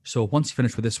day. So once you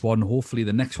finish with this one, hopefully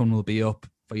the next one will be up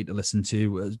for you to listen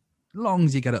to, as long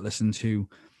as you get it listened to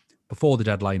before the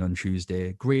deadline on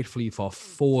Tuesday. Gratefully for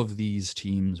 4 of these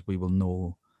teams, we will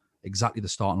know exactly the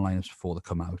starting lineups before they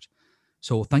come out.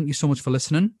 So thank you so much for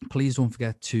listening. Please don't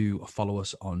forget to follow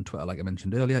us on Twitter, like I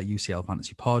mentioned earlier, UCL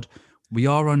Fantasy Pod. We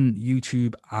are on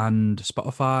YouTube and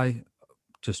Spotify.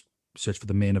 Just search for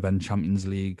the Main Event Champions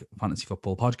League Fantasy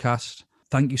Football Podcast.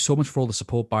 Thank you so much for all the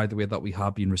support, by the way, that we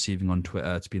have been receiving on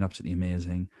Twitter. It's been absolutely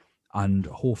amazing. And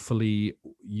hopefully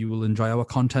you will enjoy our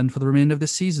content for the remainder of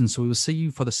this season. So we will see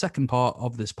you for the second part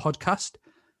of this podcast.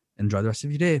 Enjoy the rest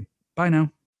of your day. Bye now.